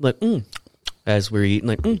labels, like, as we're eating,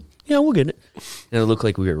 like, yeah, we'll get it. And it looked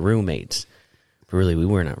like we were roommates. But really, we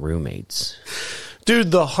were not roommates.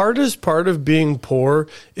 Dude, the hardest part of being poor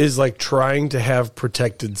is like trying to have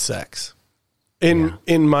protected sex. In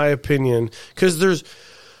my opinion, because there's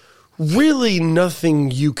really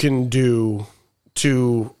nothing you can do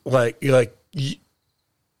to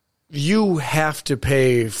you have to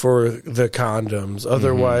pay for the condoms.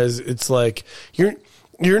 Otherwise, it's like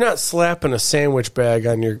you're not slapping a sandwich bag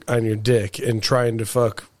on your dick and trying to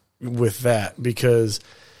fuck with that, because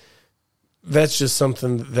that's just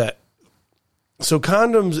something that. So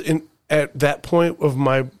condoms at that point of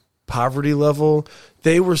my poverty level,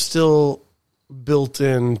 they were still built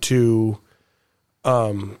into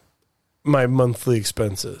my monthly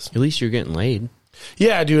expenses. At least you're getting laid.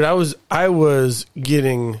 Yeah, dude, I was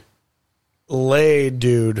getting laid,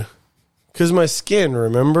 dude, because my skin.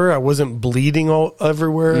 Remember, I wasn't bleeding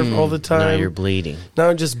everywhere all the time. Now you're bleeding. Now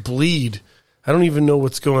I just bleed. I don't even know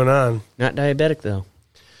what's going on. Not diabetic though.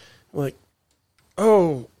 Like,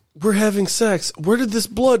 oh, we're having sex. Where did this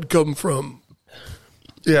blood come from?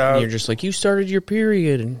 Yeah, And you're just like, you started your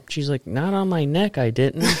period, and she's like, not on my neck, I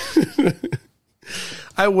didn't.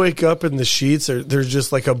 I wake up and the sheets there's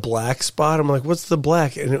just like a black spot. I'm like, what's the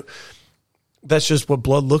black? And that's just what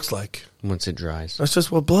blood looks like. Once it dries. That's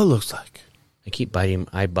just what blood looks like. I keep biting.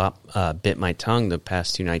 I bit my tongue the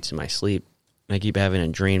past 2 nights in my sleep. I keep having a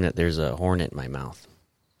dream that there's a hornet in my mouth.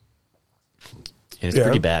 And it's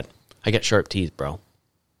pretty bad. I got sharp teeth, bro.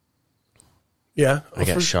 Yeah. I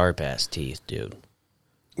got sharp-ass teeth, dude.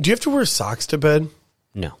 Do you have to wear socks to bed?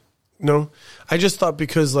 No. No? I just thought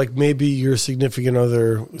because, like, maybe your significant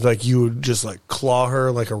other, like, you would just, like, claw her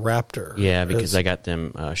like a raptor. Yeah, because I got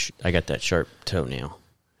them. I got that sharp toenail.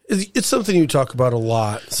 It's something you talk about a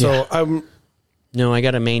lot. So No, I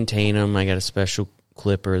got to maintain them. I got a special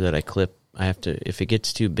clipper that I clip. I have to. If it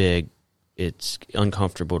gets too big, it's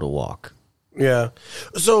uncomfortable to walk. Yeah.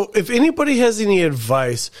 So if anybody has any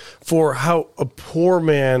advice for how a poor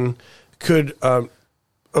man could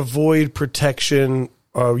avoid protection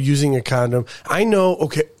using a condom, I know.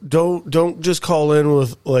 Okay, don't just call in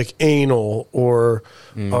with like anal or.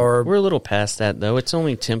 We're a little past that though. It's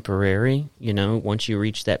only temporary. Once you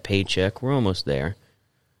reach that paycheck, we're almost there.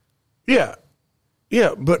 Yeah.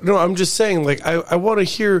 Yeah, but no, I'm just saying, like, I want to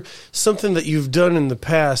hear something that you've done in the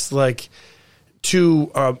past, like,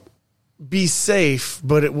 to be safe,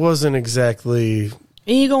 but it wasn't exactly...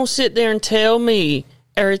 And you gonna sit there and tell me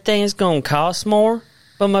everything's gonna cost more,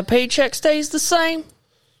 but my paycheck stays the same?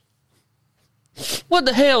 What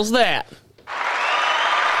the hell's that?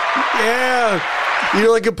 Yeah,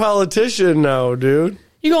 you're like a politician now, dude.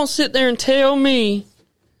 You gonna sit there and tell me...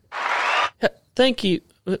 Thank you.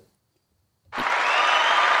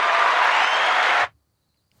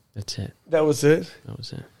 That's it. That was it? That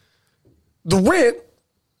was it. The rent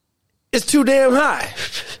is too damn high.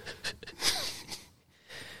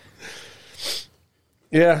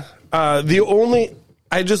 Yeah. I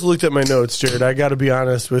just looked at my notes, Jared. I got to be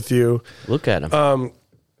honest with you. Look at them.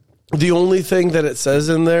 The only thing that it says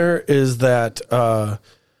in there is that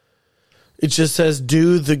it just says,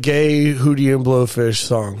 do the gay Hootie and Blowfish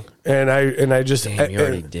song. And I just... Damn, you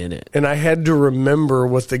already did it. And I had to remember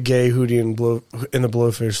what the gay Hootie and the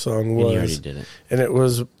Blowfish song was. And you already did it. And it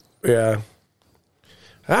was, yeah.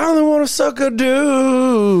 I only want to suck a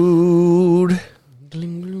dude.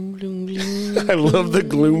 Gling, gloom, gloom, gloom, I love the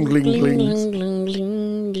gloom, gling, gling. gling,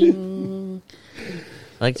 gling, gling.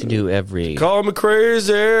 I like to do every... Call me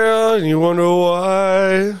crazy and you wonder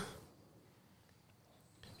why.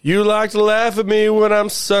 You like to laugh at me when I'm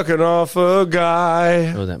sucking off a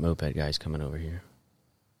guy. Oh, that moped guy's coming over here.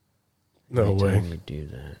 No way. Totally do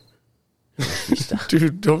that.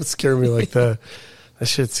 Dude, don't scare me like that. That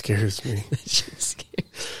shit scares me.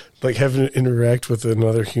 Like having to interact with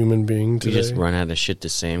another human being today. We just run out of shit to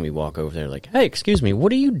say and we walk over there like, hey, excuse me,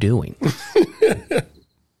 what are you doing?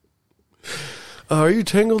 Are you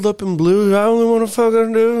tangled up in blue? I only want to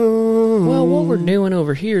fucking do. Well, what we're doing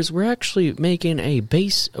over here is we're actually making a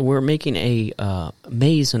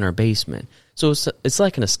maze in our basement. So it's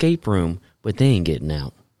like an escape room but they ain't getting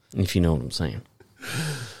out, if you know what I'm saying.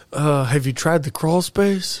 Have you tried the crawl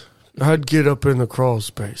space? I'd get up in the crawl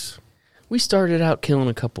space. We started out killing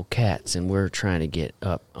a couple cats, and we're trying to get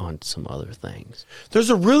up on some other things. There's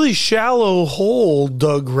a really shallow hole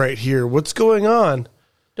dug right here. What's going on?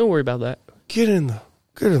 Don't worry about that. Get in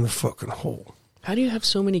the fucking hole. How do you have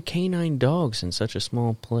so many canine dogs in such a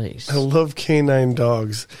small place? I love canine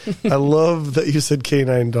dogs. I love that you said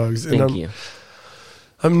canine dogs. Thank you.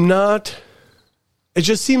 I'm not... It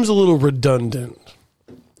just seems a little redundant.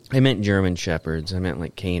 I meant German shepherds. I meant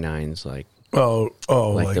like canines, like like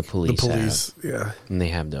the police yeah. And they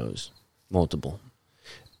have those. Multiple.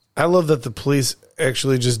 I love that the police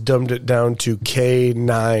actually just dumbed it down to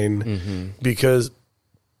K9 because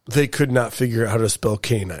they could not figure out how to spell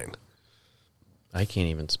canine. I can't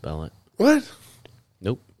even spell it. What?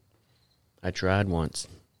 Nope. I tried once.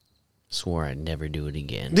 Swore I'd never do it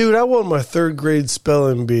again. Dude, I won my 3rd grade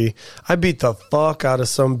spelling bee. I beat the fuck out of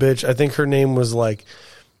some bitch. I think her name was like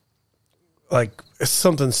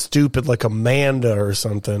something stupid like Amanda or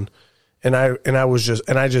something. And I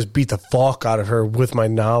just beat the fuck out of her with my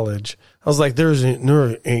knowledge. I was like, there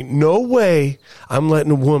ain't no way I'm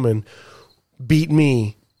letting a woman beat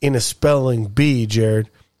me in a spelling bee, Jared.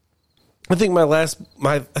 I think my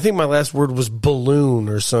last word was balloon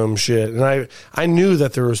or some shit. And I knew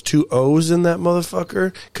that there was 2 O's in that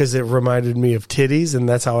motherfucker because it reminded me of titties, and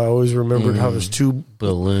that's how I always remembered how there's 2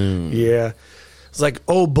 balloons. Yeah. It's like,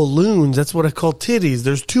 oh, balloons. That's what I call titties.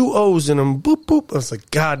 There's 2 O's in them. Boop, boop. I was like,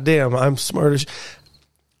 God damn, I'm smart as...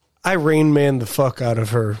 I Rain Man the fuck out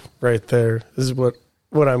of her right there. This is what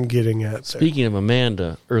I'm getting at. Speaking of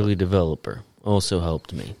Amanda, early developer, also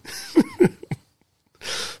helped me.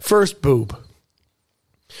 First boob.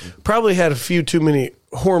 Probably had a few too many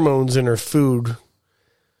hormones in her food.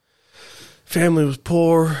 Family was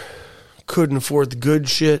poor. Couldn't afford the good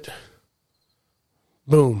shit.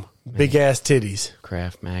 Boom. Big ass titties.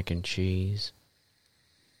 Kraft mac and cheese.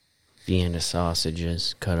 Vienna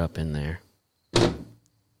sausages cut up in there.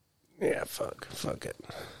 Yeah, fuck it.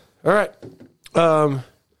 All right.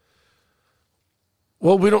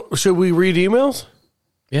 Well, should we read emails?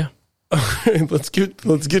 Yeah. Let's get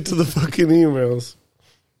to the fucking emails.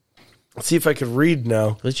 Let's see if I could read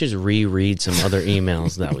now. Let's just reread some other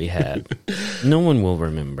emails that we had. No one will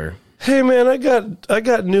remember. Hey man, I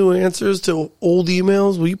got new answers to old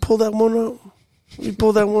emails. Will you pull that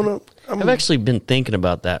one up? I've actually been thinking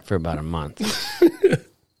about that for about a month.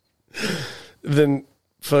 Then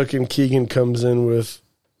fucking Keegan comes in with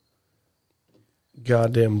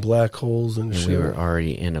goddamn black holes and shit. We were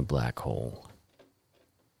already in a black hole.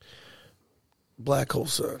 Black hole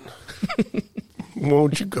son.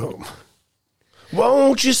 Won't you come?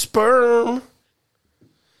 Won't you sperm?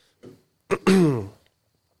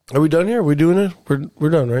 Are we done here? Are we doing it? We're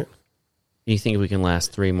done, right? You think we can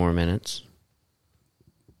last 3 more minutes?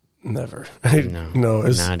 Never. No,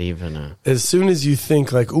 not even a... As soon as you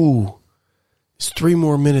think like, ooh, is 3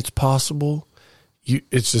 more minutes possible?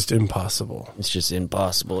 It's just impossible. It's just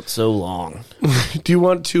impossible. It's so long. Do you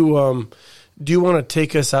want to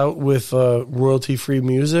take us out with royalty-free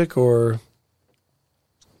music or?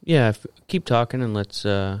 Yeah, keep talking and let's...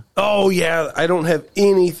 Oh yeah, I don't have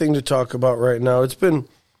anything to talk about right now. It's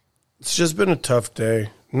just been a tough day.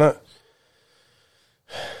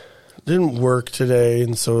 Didn't work today,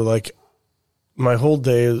 and so like my whole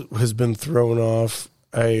day has been thrown off.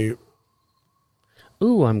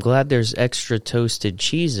 Ooh, I'm glad there's extra toasted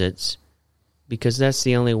Cheez-Its because that's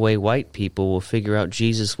the only way white people will figure out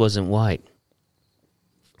Jesus wasn't white.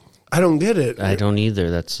 I don't get it. I don't either.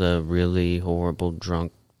 That's a really horrible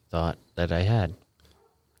drunk thought that I had.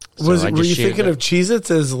 Were you thinking of Cheez-Its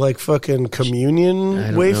as like fucking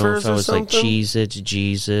communion wafers or something? Like Cheez-Its,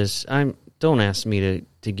 Jesus. Don't ask me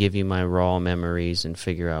to give you my raw memories and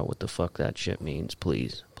figure out what the fuck that shit means.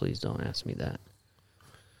 Please. Please don't ask me that.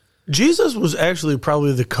 Jesus was actually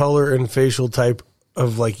probably the color and facial type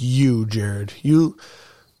of like you, Jared. Do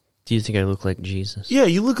you think I look like Jesus? Yeah,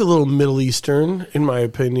 you look a little Middle Eastern, in my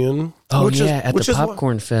opinion. Oh, at the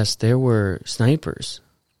Popcorn Fest, there were snipers.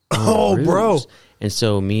 Oh, bro. And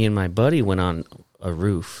so me and my buddy went on a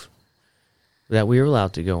roof that we were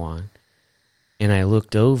allowed to go on. And I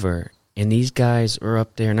looked over, and these guys were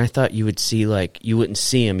up there, and I thought you would see, like, you wouldn't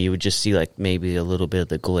see them. You would just see, like, maybe a little bit of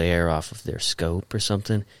the glare off of their scope or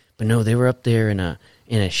something. But no, they were up there in a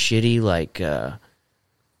shitty, like, a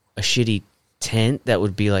shitty tent that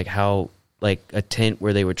would be like a tent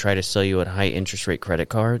where they would try to sell you a high interest rate credit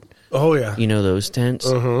card. Oh, yeah. You know those tents?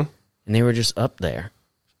 Uh-huh. And they were just up there.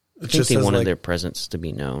 I think they wanted their presence to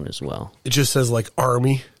be known as well. It just says, like,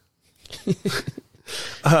 Army.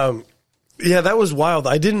 Yeah, that was wild.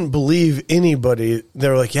 I didn't believe anybody. They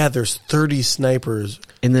were like, yeah, there's 30 snipers.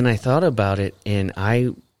 And then I thought about it, and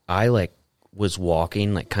I like was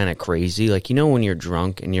walking like kind of crazy. Like, you know, when you're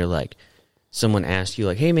drunk and you're like, someone asks you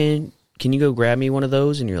like, hey man, can you go grab me one of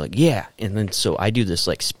those? And you're like, yeah. And then so I do this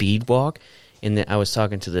like speed walk, and then I was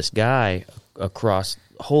talking to this guy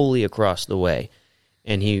wholly across the way,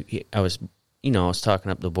 and I was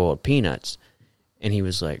talking up the boiled peanuts, and he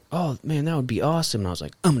was like, oh man, that would be awesome. And I was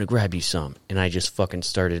like, I'm gonna grab you some, and I just fucking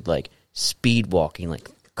started like speed walking like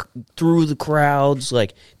through the crowds,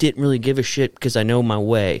 like didn't really give a shit because I know my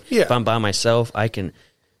way. Yeah. If I'm by myself, I can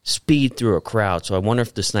speed through a crowd. So I wonder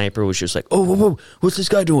if the sniper was just like, oh, whoa, what's this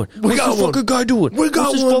guy doing? What's this fucking guy doing? What's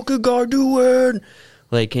this fucking guy doing?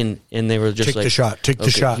 Like, and they were just Take like, the shot. Take the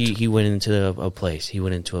shot. He went into a place. He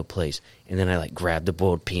went into a place. And then I like grabbed the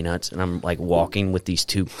boiled peanuts, and I'm like walking with these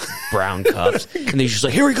 2 brown cups. And he's just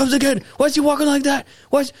like, here he comes again. Why is he walking like that?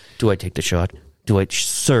 Do I take the shot?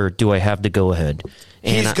 Sir, do I have to go ahead?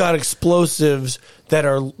 And He's got explosives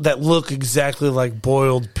that look exactly like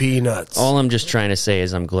boiled peanuts. all I'm just trying to say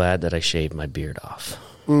is I'm glad that I shaved my beard off.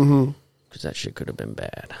 Mm-hmm. Because that shit could have been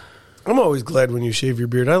bad. I'm always glad when you shave your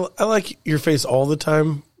beard. I like your face all the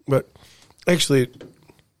time, but actually,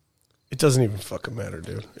 it doesn't even fucking matter,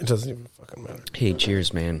 dude. It doesn't even fucking matter. Hey,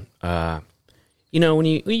 cheers, man. You know, when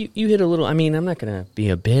you hit a little, I mean, I'm not going to be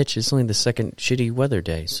a bitch. It's only the second shitty weather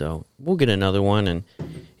day, so we'll get another one, and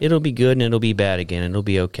it'll be good, and it'll be bad again, and it'll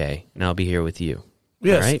be okay, and I'll be here with you.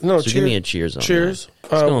 Yes. All right? No, so give me a cheers on cheers.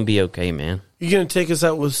 that. It's going to be okay, man. You going to take us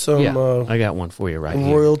out with some Yeah, I got one for you right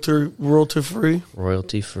here. royalty free?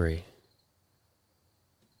 Royalty free.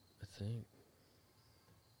 I think.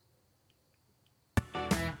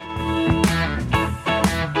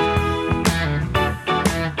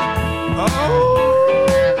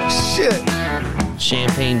 Oh, shit.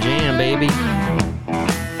 Champagne jam, baby.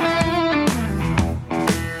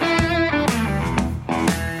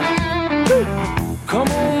 Come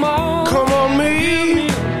on, Mom. Come on, me.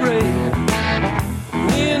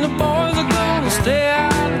 When the boys are gonna stay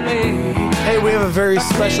out late. Hey, we have a very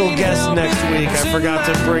special guest next week. I forgot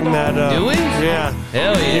to bring that up. Do we? Yeah.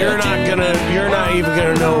 Hell yeah. You're not even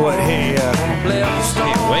gonna know what. Hey, Play up the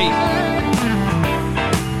storm. Can't wait.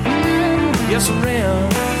 Yes, I am.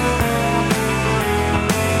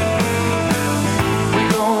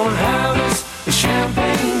 We're gonna have us a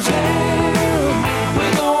champagne jam.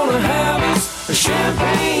 We're gonna have us a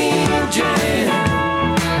champagne jam.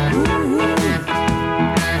 Ooh.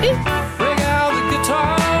 Break out the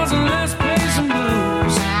guitars and let's play some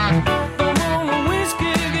blues. Don't want no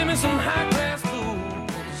whiskey, give me some high class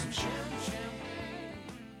blues. Champagne.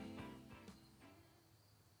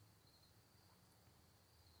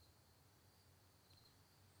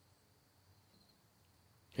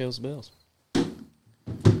 Hills Bells.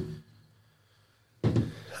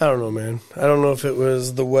 I don't know, man. I don't know if it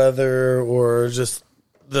was the weather or just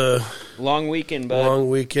the Long weekend, bud. long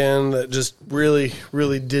weekend that just really,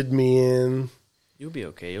 really did me in. You'll be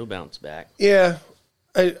okay. You'll bounce back. Yeah,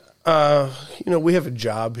 we have a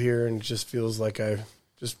job here, and it just feels like I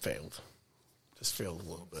just failed. Just failed a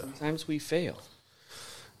little bit. Sometimes we fail.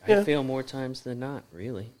 Yeah. I fail more times than not,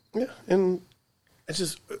 really. Yeah, and it's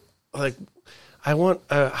just like I want.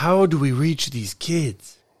 How do we reach these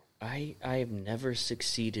kids? I have never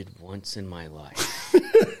succeeded once in my life.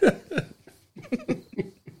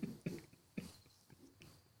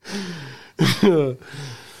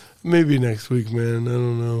 Maybe next week, man. I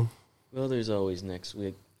don't know. Well, there's always next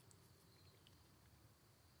week.